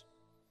wages.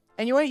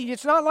 And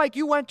it's not like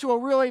you went to a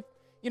really,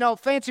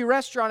 fancy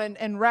restaurant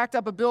and racked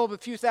up a bill of a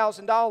few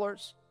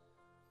 $1,000s.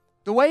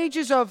 The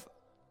wages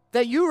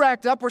that you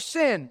racked up were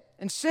sin,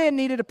 and sin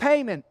needed a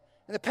payment.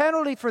 And the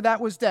penalty for that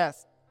was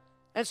death.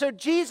 And so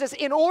Jesus,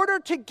 in order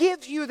to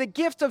give you the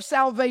gift of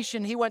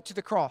salvation, he went to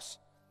the cross.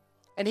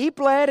 And he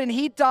bled and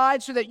he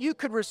died so that you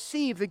could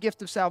receive the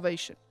gift of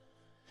salvation.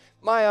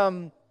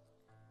 I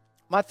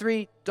have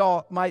 2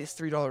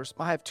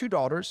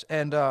 daughters,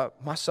 and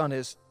my son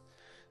is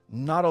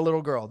not a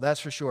little girl, that's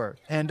for sure.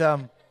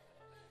 And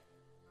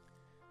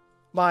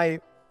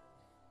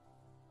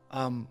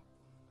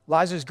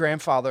Liza's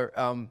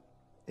grandfather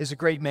is a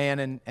great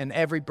man, and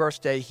every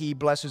birthday he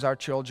blesses our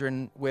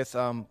children with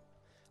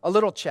a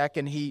little check,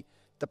 and he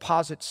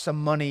deposits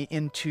some money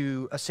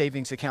into a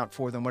savings account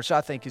for them, which I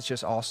think is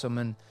just awesome,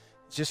 and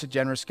he's just a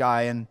generous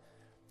guy. And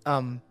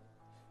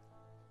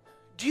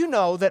do you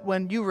know that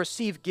when you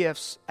receive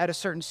gifts at a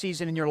certain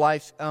season in your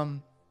life,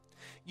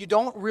 you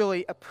don't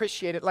really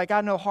appreciate it? Like,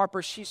 I know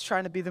Harper, she's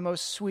trying to be the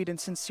most sweet and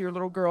sincere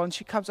little girl, and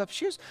she comes up,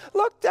 she goes,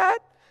 look, Dad,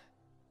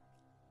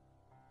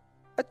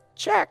 a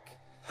check.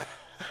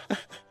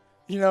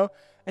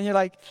 And you're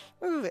like,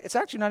 ooh, it's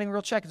actually not even a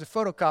real check. It's a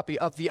photocopy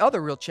of the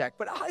other real check.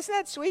 But isn't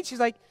that sweet? She's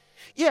like,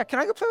 yeah, can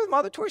I go play with my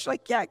other toys? She's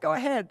like, yeah, go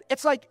ahead.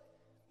 It's like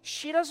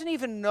she doesn't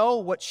even know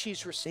what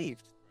she's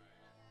received.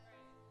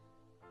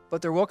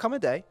 But there will come a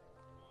day.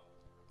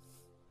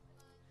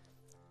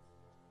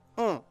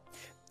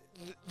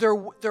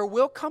 There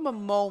will come a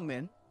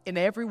moment in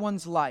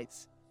everyone's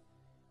life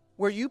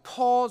where you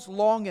pause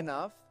long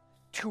enough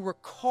to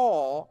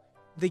recall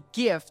the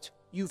gift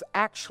you've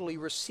actually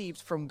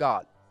received from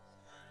God.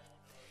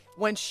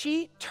 When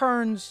she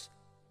turns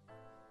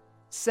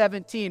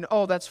 17,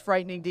 oh, that's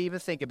frightening to even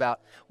think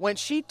about. When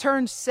she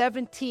turns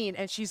 17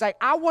 and she's like,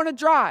 I want to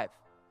drive.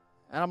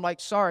 And I'm like,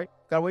 sorry,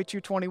 gotta wait till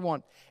you're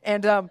 21.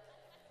 And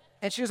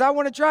she goes, I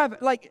want to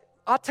drive. Like,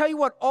 I'll tell you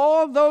what,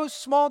 all those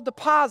small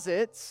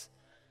deposits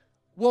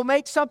will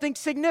make something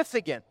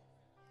significant.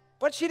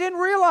 But she didn't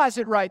realize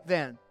it right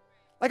then.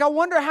 Like, I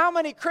wonder how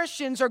many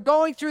Christians are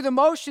going through the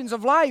motions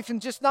of life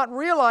and just not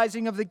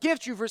realizing of the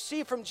gift you've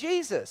received from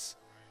Jesus.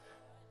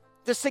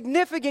 The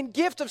significant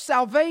gift of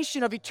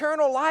salvation, of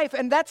eternal life.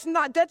 And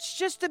that's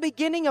just the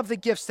beginning of the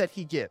gifts that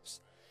he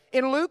gives.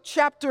 In Luke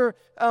chapter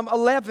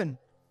 11,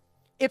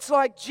 it's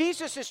like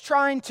Jesus is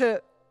trying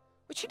to,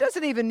 which he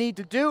doesn't even need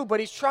to do, but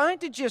he's trying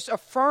to just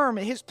affirm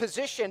his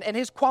position and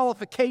his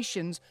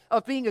qualifications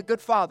of being a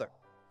good father.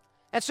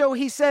 And so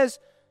he says,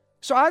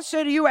 so I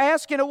say to you,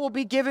 ask and it will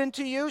be given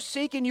to you,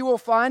 seek and you will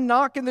find,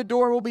 knock and the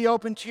door will be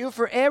opened to you.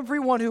 For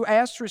everyone who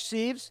asks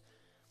receives,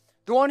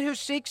 the one who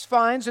seeks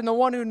finds, and the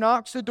one who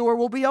knocks the door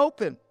will be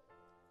open.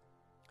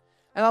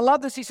 And I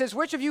love this. He says,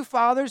 which of you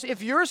fathers,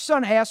 if your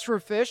son asks for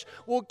a fish,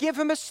 will give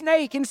him a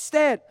snake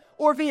instead?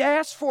 Or if he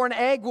asks for an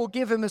egg, will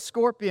give him a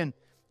scorpion?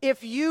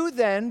 If you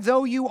then,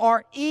 though you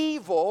are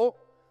evil,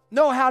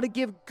 know how to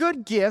give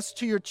good gifts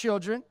to your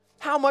children,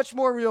 how much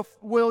more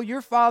will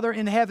your Father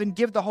in heaven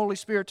give the Holy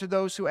Spirit to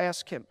those who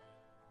ask him?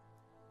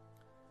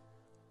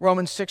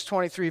 Romans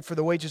 6:23, for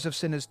the wages of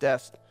sin is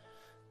death,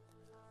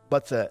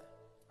 But the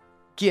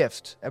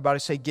gift, everybody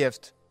say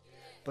gift.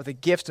 But the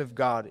gift of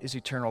God is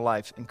eternal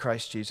life in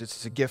Christ Jesus.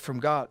 It's a gift from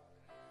God.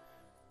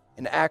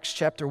 In Acts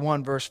chapter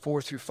 1, verse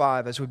 4 through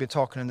 5, as we've been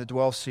talking in the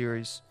Dwell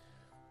series,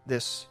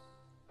 this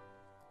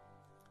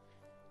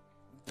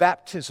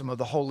baptism of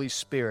the Holy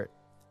Spirit,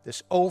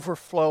 this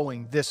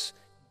overflowing, this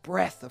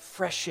breath of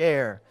fresh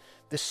air,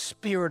 the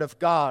Spirit of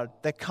God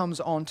that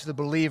comes onto the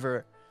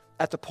believer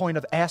at the point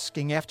of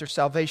asking after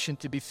salvation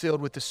to be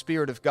filled with the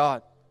Spirit of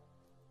God.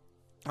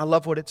 I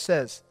love what it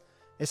says.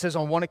 It says,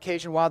 on one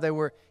occasion while they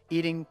were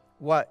eating,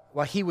 while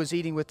he was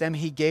eating with them,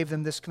 he gave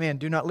them this command: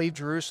 do not leave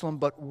Jerusalem,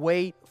 but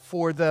wait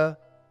for the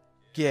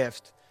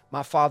gift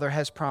my Father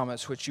has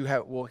promised, which you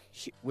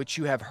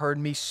have heard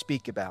me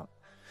speak about.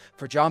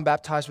 For John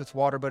baptized with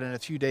water, but in a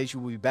few days you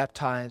will be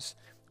baptized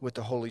with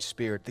the Holy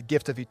Spirit. The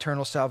gift of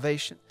eternal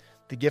salvation,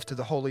 the gift of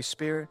the Holy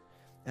Spirit.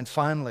 And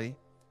finally,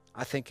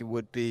 I think it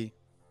would be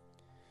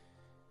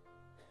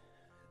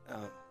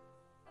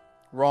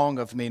wrong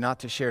of me not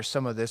to share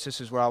some of this.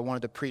 This is what I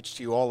wanted to preach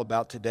to you all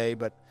about today,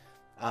 but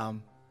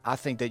I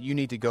think that you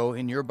need to go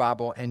in your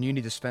Bible and you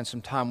need to spend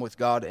some time with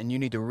God and you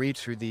need to read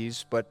through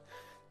these. But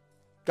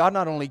God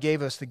not only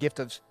gave us the gift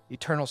of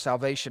eternal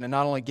salvation and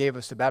not only gave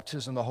us the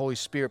baptism of the Holy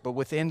Spirit, but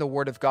within the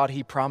Word of God,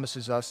 He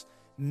promises us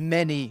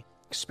many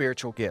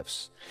spiritual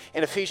gifts.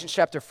 In Ephesians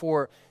chapter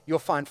 4, you'll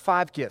find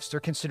 5 gifts. They're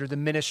considered the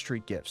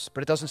ministry gifts.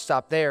 But it doesn't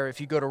stop there.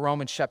 If you go to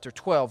Romans chapter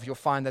 12, you'll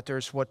find that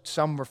there's what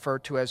some refer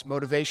to as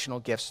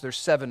motivational gifts. There's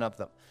 7 of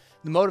them.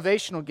 The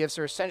motivational gifts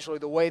are essentially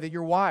the way that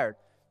you're wired.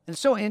 And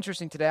it's so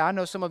interesting today. I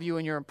know some of you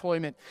in your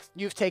employment,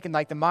 you've taken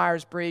like the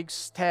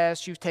Myers-Briggs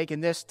test, you've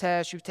taken this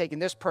test, you've taken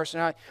this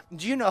personality.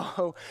 Do you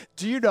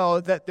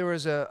know that there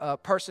was a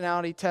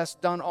personality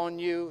test done on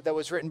you that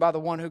was written by the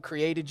one who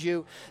created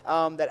you?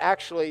 That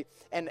actually,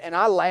 and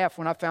I laughed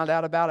when I found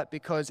out about it,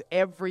 because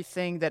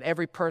everything that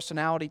every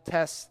personality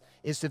test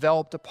is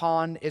developed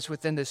upon is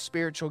within the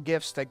spiritual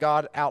gifts that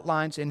God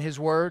outlines in His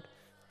Word.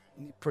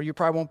 You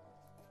probably won't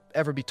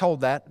ever be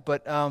told that,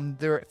 but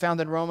they're found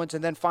in Romans.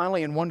 And then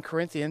finally in 1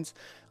 Corinthians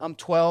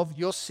 12,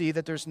 you'll see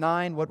that there's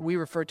 9 what we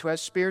refer to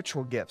as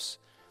spiritual gifts.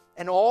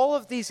 And all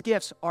of these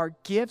gifts are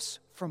gifts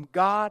from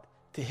God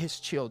to His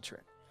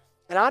children.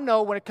 And I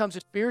know when it comes to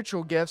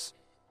spiritual gifts,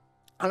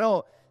 I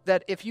know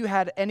that if you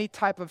had any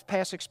type of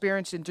past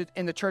experience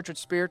in the church with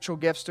spiritual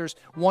gifts, there's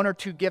 1 or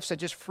 2 gifts that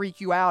just freak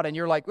you out and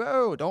you're like,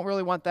 whoa, don't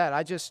really want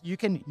that. You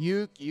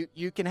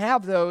can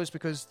have those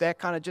because that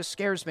kind of just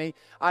scares me.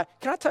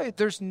 Can I tell you,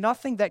 there's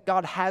nothing that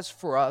God has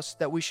for us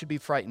that we should be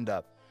frightened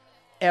of,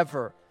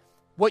 ever.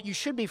 What you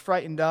should be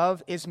frightened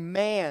of is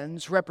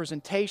man's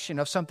representation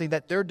of something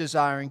that they're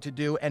desiring to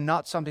do and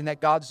not something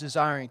that God's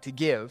desiring to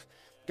give.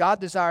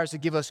 God desires to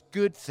give us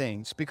good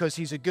things because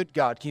He's a good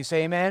God. Can you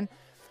say amen?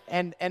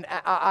 And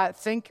I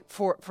think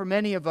for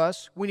many of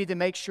us, we need to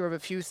make sure of a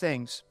few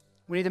things.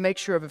 We need to make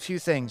sure that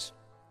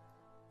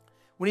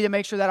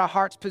our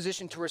heart's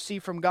positioned to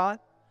receive from God.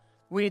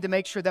 We need to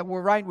make sure that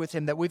we're right with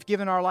Him, that we've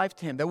given our life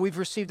to Him, that we've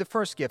received the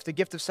first gift, the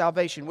gift of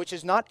salvation, which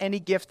is not any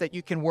gift that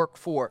you can work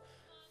for.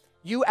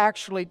 You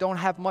actually don't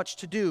have much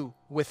to do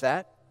with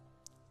that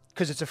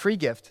because it's a free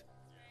gift.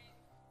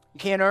 You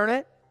can't earn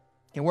it.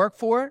 You can work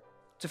for it.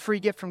 It's a free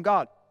gift from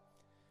God.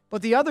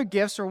 But the other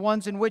gifts are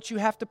ones in which you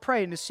have to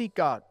pray and to seek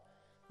God.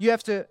 You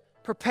have to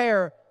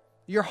prepare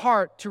your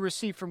heart to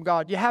receive from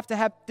God. You have to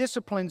have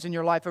disciplines in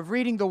your life of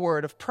reading the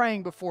Word, of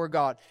praying before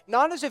God.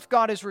 Not as if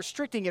God is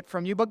restricting it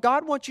from you, but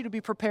God wants you to be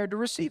prepared to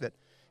receive it.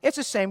 It's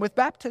the same with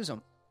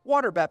baptism,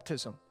 water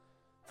baptism.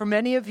 For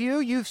many of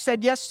you, you've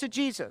said yes to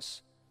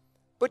Jesus.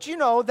 But you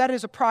know that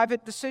is a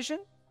private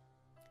decision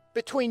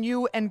between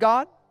you and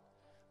God.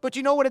 But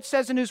you know what it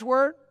says in His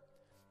Word?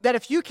 That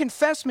if you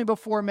confess me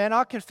before men,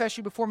 I'll confess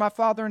you before my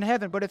Father in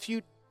heaven. But if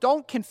you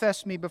don't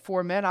confess me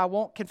before men, I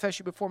won't confess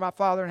you before my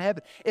Father in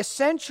heaven.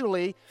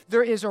 Essentially,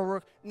 there is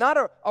not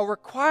a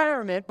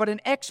requirement, but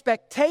an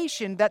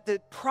expectation that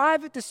the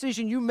private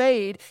decision you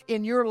made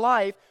in your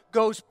life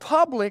goes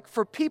public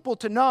for people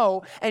to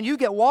know, and you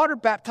get water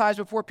baptized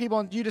before people,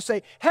 and you just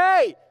say,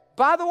 hey,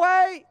 by the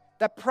way,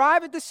 that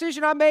private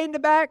decision I made in the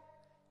back,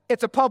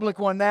 it's a public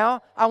one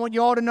now. I want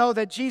you all to know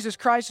that Jesus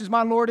Christ is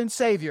my Lord and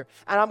Savior,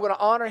 and I'm going to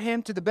honor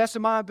Him to the best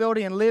of my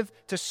ability and live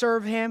to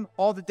serve Him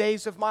all the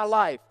days of my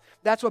life.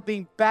 That's what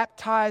being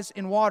baptized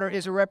in water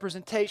is a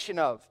representation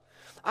of.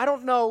 I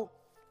don't know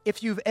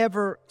if you've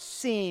ever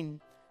seen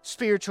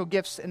spiritual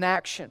gifts in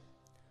action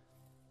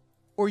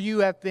or you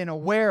have been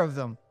aware of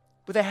them,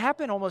 but they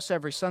happen almost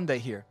every Sunday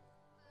here.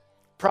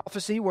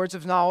 Prophecy, words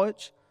of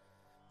knowledge,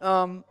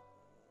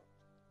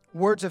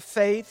 words of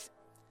faith.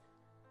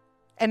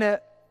 And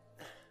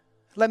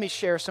let me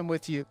share some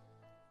with you.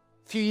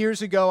 A few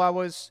years ago, I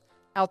was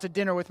out to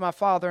dinner with my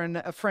father and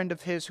a friend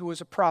of his who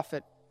was a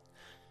prophet.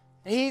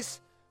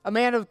 He's a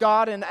man of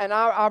God, and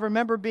I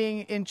remember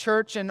being in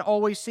church and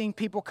always seeing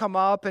people come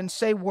up and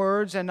say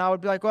words, and I would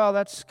be like, well,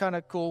 that's kind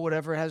of cool,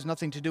 whatever, it has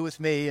nothing to do with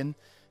me, and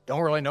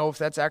don't really know if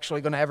that's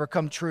actually going to ever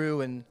come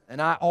true. And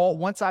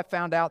once I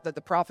found out that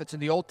the prophets in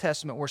the Old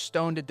Testament were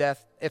stoned to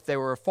death if they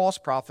were a false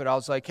prophet, I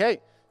was like,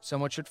 hey,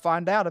 someone should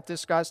find out if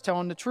this guy's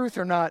telling the truth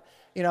or not.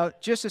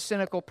 Just a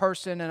cynical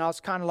person. And I was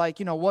kind of like,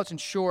 wasn't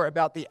sure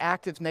about the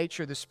active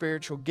nature of the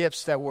spiritual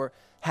gifts that were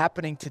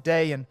happening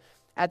today. And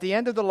at the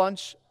end of the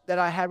lunch that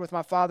I had with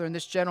my father and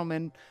this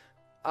gentleman,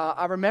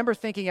 I remember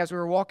thinking as we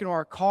were walking to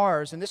our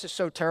cars, and this is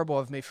so terrible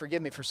of me,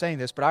 forgive me for saying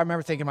this, but I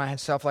remember thinking to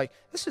myself, like,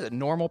 this is a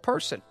normal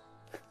person.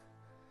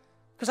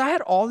 Because I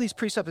had all these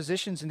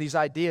presuppositions and these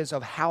ideas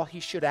of how he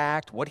should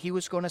act, what he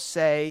was going to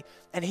say,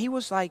 and he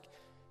was like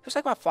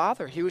my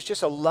father. He was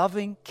just a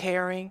loving,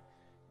 caring,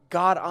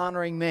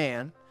 God-honoring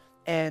man,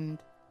 and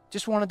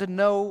just wanted to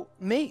know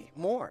me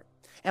more.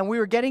 And we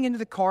were getting into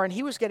the car, and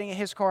he was getting in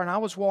his car, and I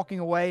was walking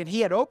away, and he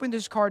had opened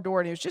his car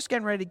door, and he was just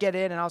getting ready to get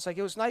in, and I was like,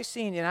 it was nice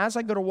seeing you. And as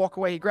I go to walk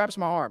away, he grabs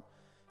my arm.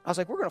 I was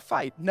like, we're going to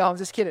fight. No, I'm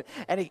just kidding.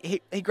 And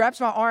he grabs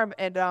my arm,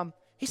 and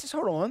he says,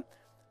 hold on.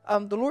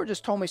 The Lord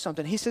just told me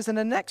something. He says, in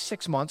the next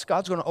 6 months,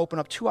 God's going to open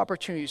up 2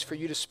 opportunities for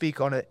you to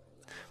speak on it.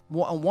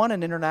 One,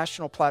 an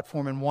international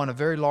platform, and one, a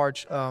very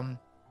large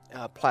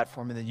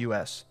platform in the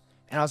U.S.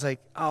 And I was like,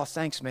 oh,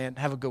 thanks, man.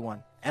 Have a good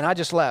one. And I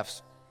just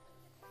left.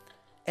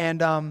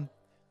 And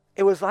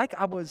it was like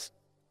I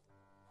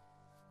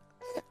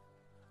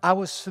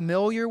was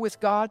familiar with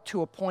God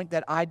to a point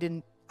that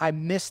I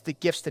missed the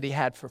gifts that he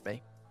had for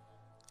me.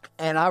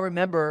 And I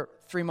remember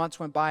 3 months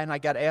went by and I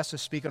got asked to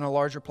speak on a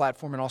larger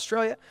platform in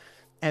Australia.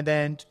 And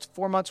then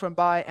 4 months went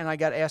by and I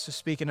got asked to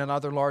speak in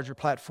another larger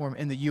platform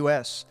in the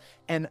U.S.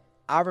 And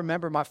I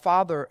remember my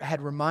father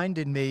had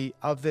reminded me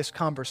of this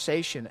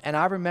conversation. And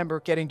I remember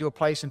getting to a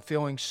place and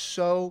feeling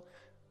so,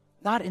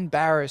 not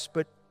embarrassed,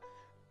 but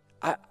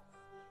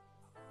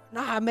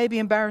maybe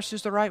embarrassed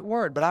is the right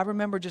word, but I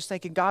remember just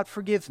thinking, God,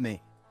 forgive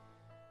me.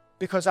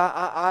 Because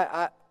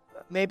I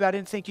maybe I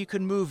didn't think you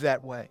could move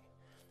that way.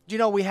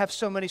 We have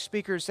so many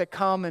speakers that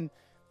come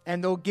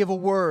and they'll give a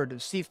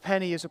word. Steve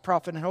Penny is a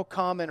prophet, and he'll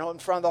come and in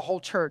front of the whole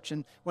church.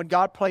 And when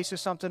God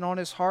places something on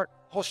his heart,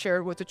 he'll share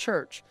it with the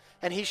church.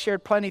 And he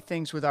shared plenty of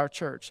things with our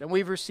church. And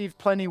we've received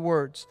plenty of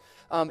words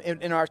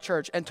in our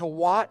church. And to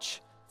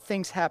watch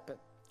things happen.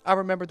 I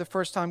remember the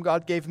first time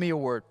God gave me a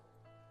word.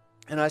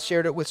 And I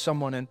shared it with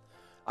someone. And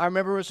I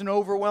remember it was an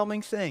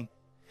overwhelming thing.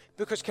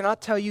 Because can I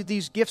tell you,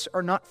 these gifts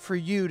are not for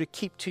you to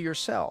keep to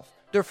yourself.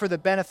 They're for the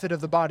benefit of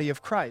the body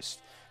of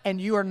Christ.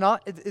 And you are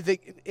not,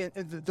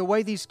 the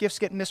way these gifts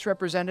get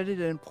misrepresented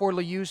and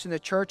poorly used in the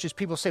church is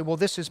people say, well,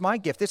 this is my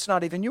gift. It's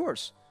not even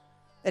yours.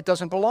 It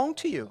doesn't belong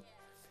to you.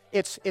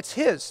 It's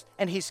his,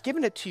 and he's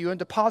given it to you and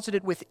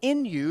deposited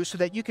within you so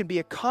that you can be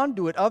a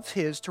conduit of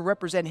his to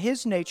represent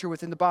his nature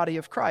within the body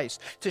of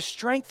Christ, to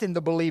strengthen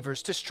the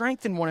believers, to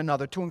strengthen one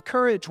another, to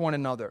encourage one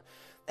another.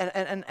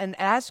 And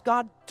as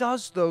God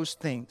does those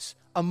things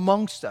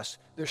amongst us,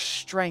 there's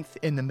strength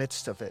in the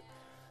midst of it.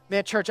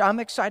 Man, church, I'm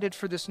excited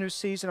for this new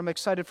season. I'm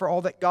excited for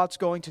all that God's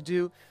going to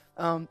do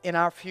in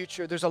our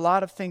future. There's a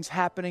lot of things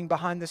happening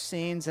behind the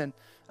scenes, and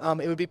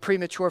it would be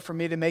premature for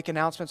me to make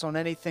announcements on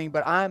anything,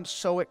 but I'm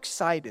so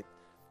excited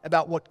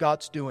about what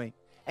God's doing.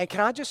 And can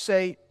I just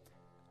say,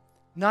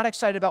 not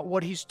excited about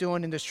what he's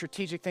doing in the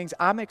strategic things.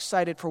 I'm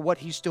excited for what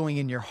he's doing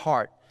in your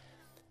heart,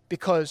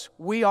 because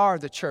we are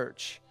the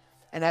church.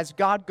 And as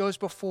God goes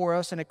before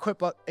us and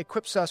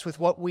equips us with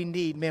what we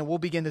need, man, we'll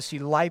begin to see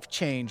life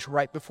change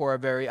right before our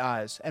very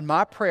eyes. And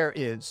my prayer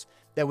is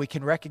that we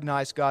can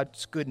recognize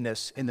God's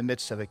goodness in the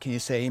midst of it. Can you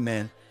say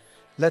amen?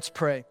 Let's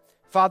pray.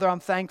 Father, I'm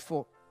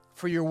thankful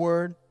for your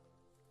word.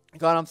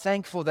 God, I'm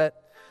thankful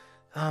that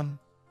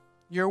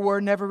your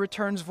word never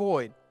returns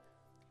void.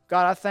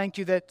 God, I thank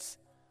you that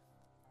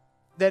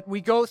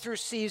we go through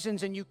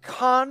seasons and you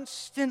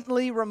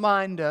constantly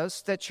remind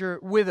us that you're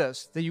with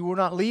us, that you will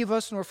not leave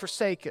us nor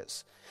forsake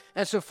us.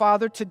 And so,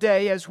 Father,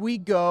 today as we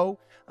go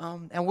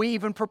and we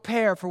even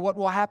prepare for what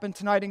will happen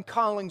tonight in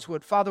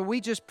Collingswood, Father, we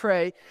just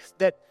pray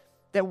that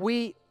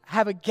we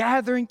have a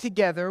gathering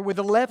together with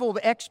a level of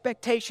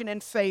expectation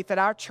and faith that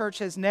our church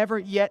has never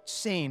yet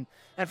seen.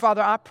 And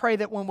Father, I pray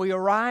that when we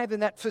arrive in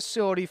that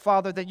facility,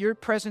 Father, that your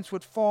presence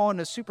would fall in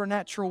a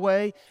supernatural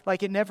way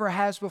like it never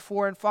has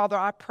before. And Father,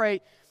 I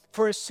pray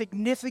for a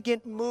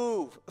significant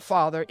move,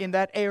 Father, in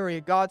that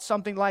area, God,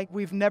 something like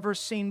we've never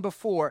seen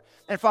before.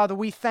 And Father,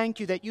 we thank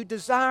you that you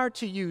desire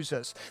to use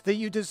us, that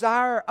you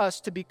desire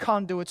us to be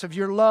conduits of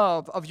your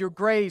love, of your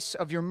grace,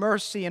 of your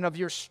mercy, and of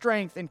your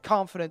strength and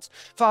confidence.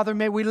 Father,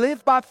 may we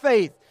live by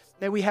faith.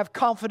 May we have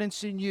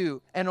confidence in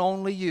you and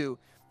only you.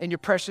 In your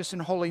precious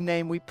and holy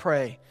name we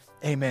pray.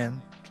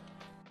 Amen.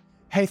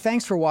 Hey,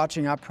 thanks for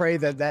watching. I pray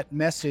that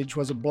message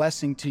was a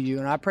blessing to you,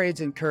 and I pray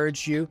it's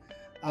encouraged you.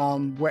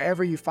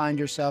 Wherever you find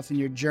yourself in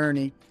your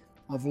journey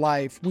of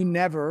life, we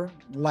never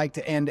like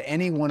to end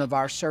any one of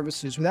our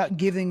services without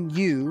giving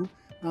you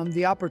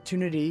the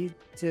opportunity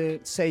to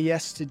say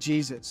yes to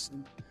Jesus.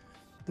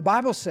 The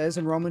Bible says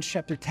in Romans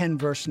chapter 10,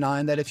 verse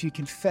 9, that if you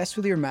confess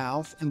with your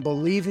mouth and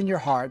believe in your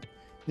heart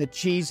that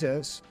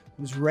Jesus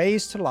was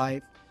raised to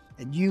life,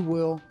 that you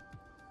will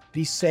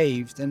be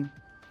saved. And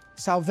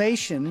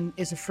salvation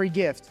is a free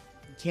gift.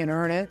 You can't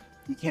earn it.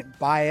 You can't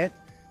buy it.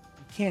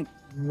 You can't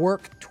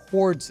work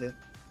towards it.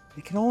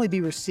 It can only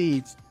be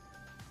received.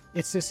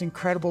 It's this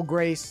incredible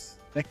grace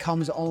that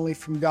comes only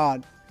from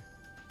God.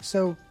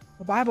 So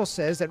the Bible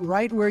says that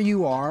right where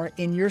you are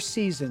in your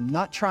season,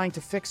 not trying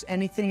to fix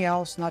anything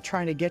else, not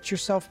trying to get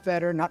yourself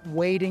better, not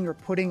waiting or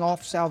putting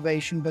off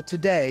salvation, but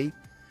today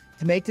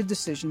to make the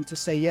decision to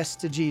say yes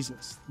to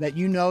Jesus, that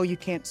you know you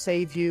can't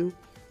save you,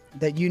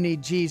 that you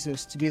need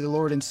Jesus to be the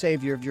Lord and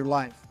Savior of your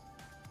life.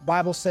 The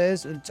Bible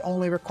says it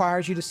only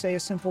requires you to say a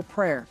simple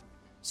prayer.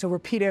 So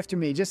repeat after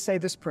me. Just say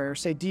this prayer.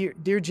 Say,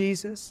 Dear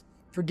Jesus,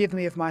 forgive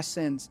me of my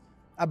sins.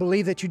 I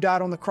believe that you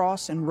died on the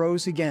cross and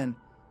rose again.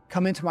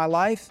 Come into my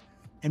life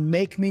and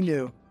make me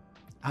new.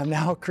 I'm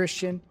now a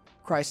Christian.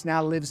 Christ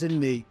now lives in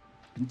me.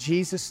 In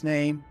Jesus'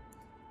 name,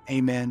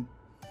 amen.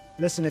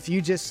 Listen, if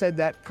you just said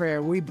that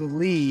prayer, we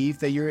believe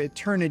that your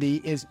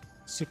eternity is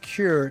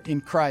secure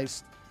in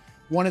Christ.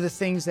 One of the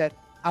things that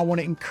I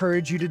want to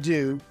encourage you to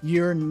do,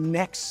 your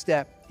next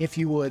step, if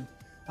you would,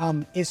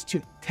 is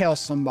to tell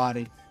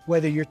somebody.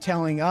 Whether you're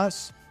telling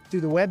us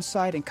through the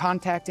website and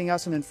contacting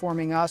us and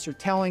informing us, or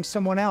telling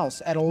someone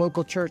else at a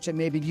local church that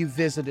maybe you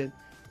visited.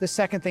 The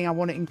second thing I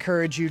want to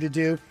encourage you to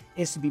do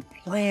is to be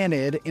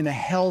planted in a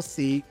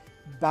healthy,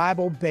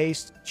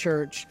 Bible-based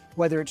church,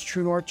 whether it's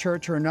True North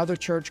Church or another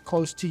church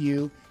close to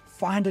you.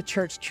 Find a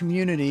church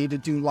community to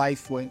do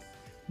life with.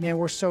 Man,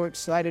 we're so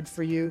excited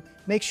for you.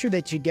 Make sure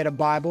that you get a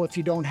Bible. If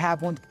you don't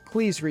have one,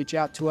 please reach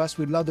out to us.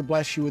 We'd love to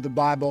bless you with a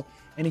Bible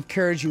and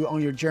encourage you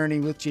on your journey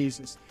with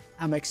Jesus.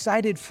 I'm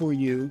excited for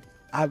you.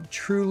 I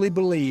truly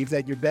believe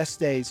that your best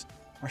days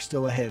are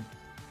still ahead.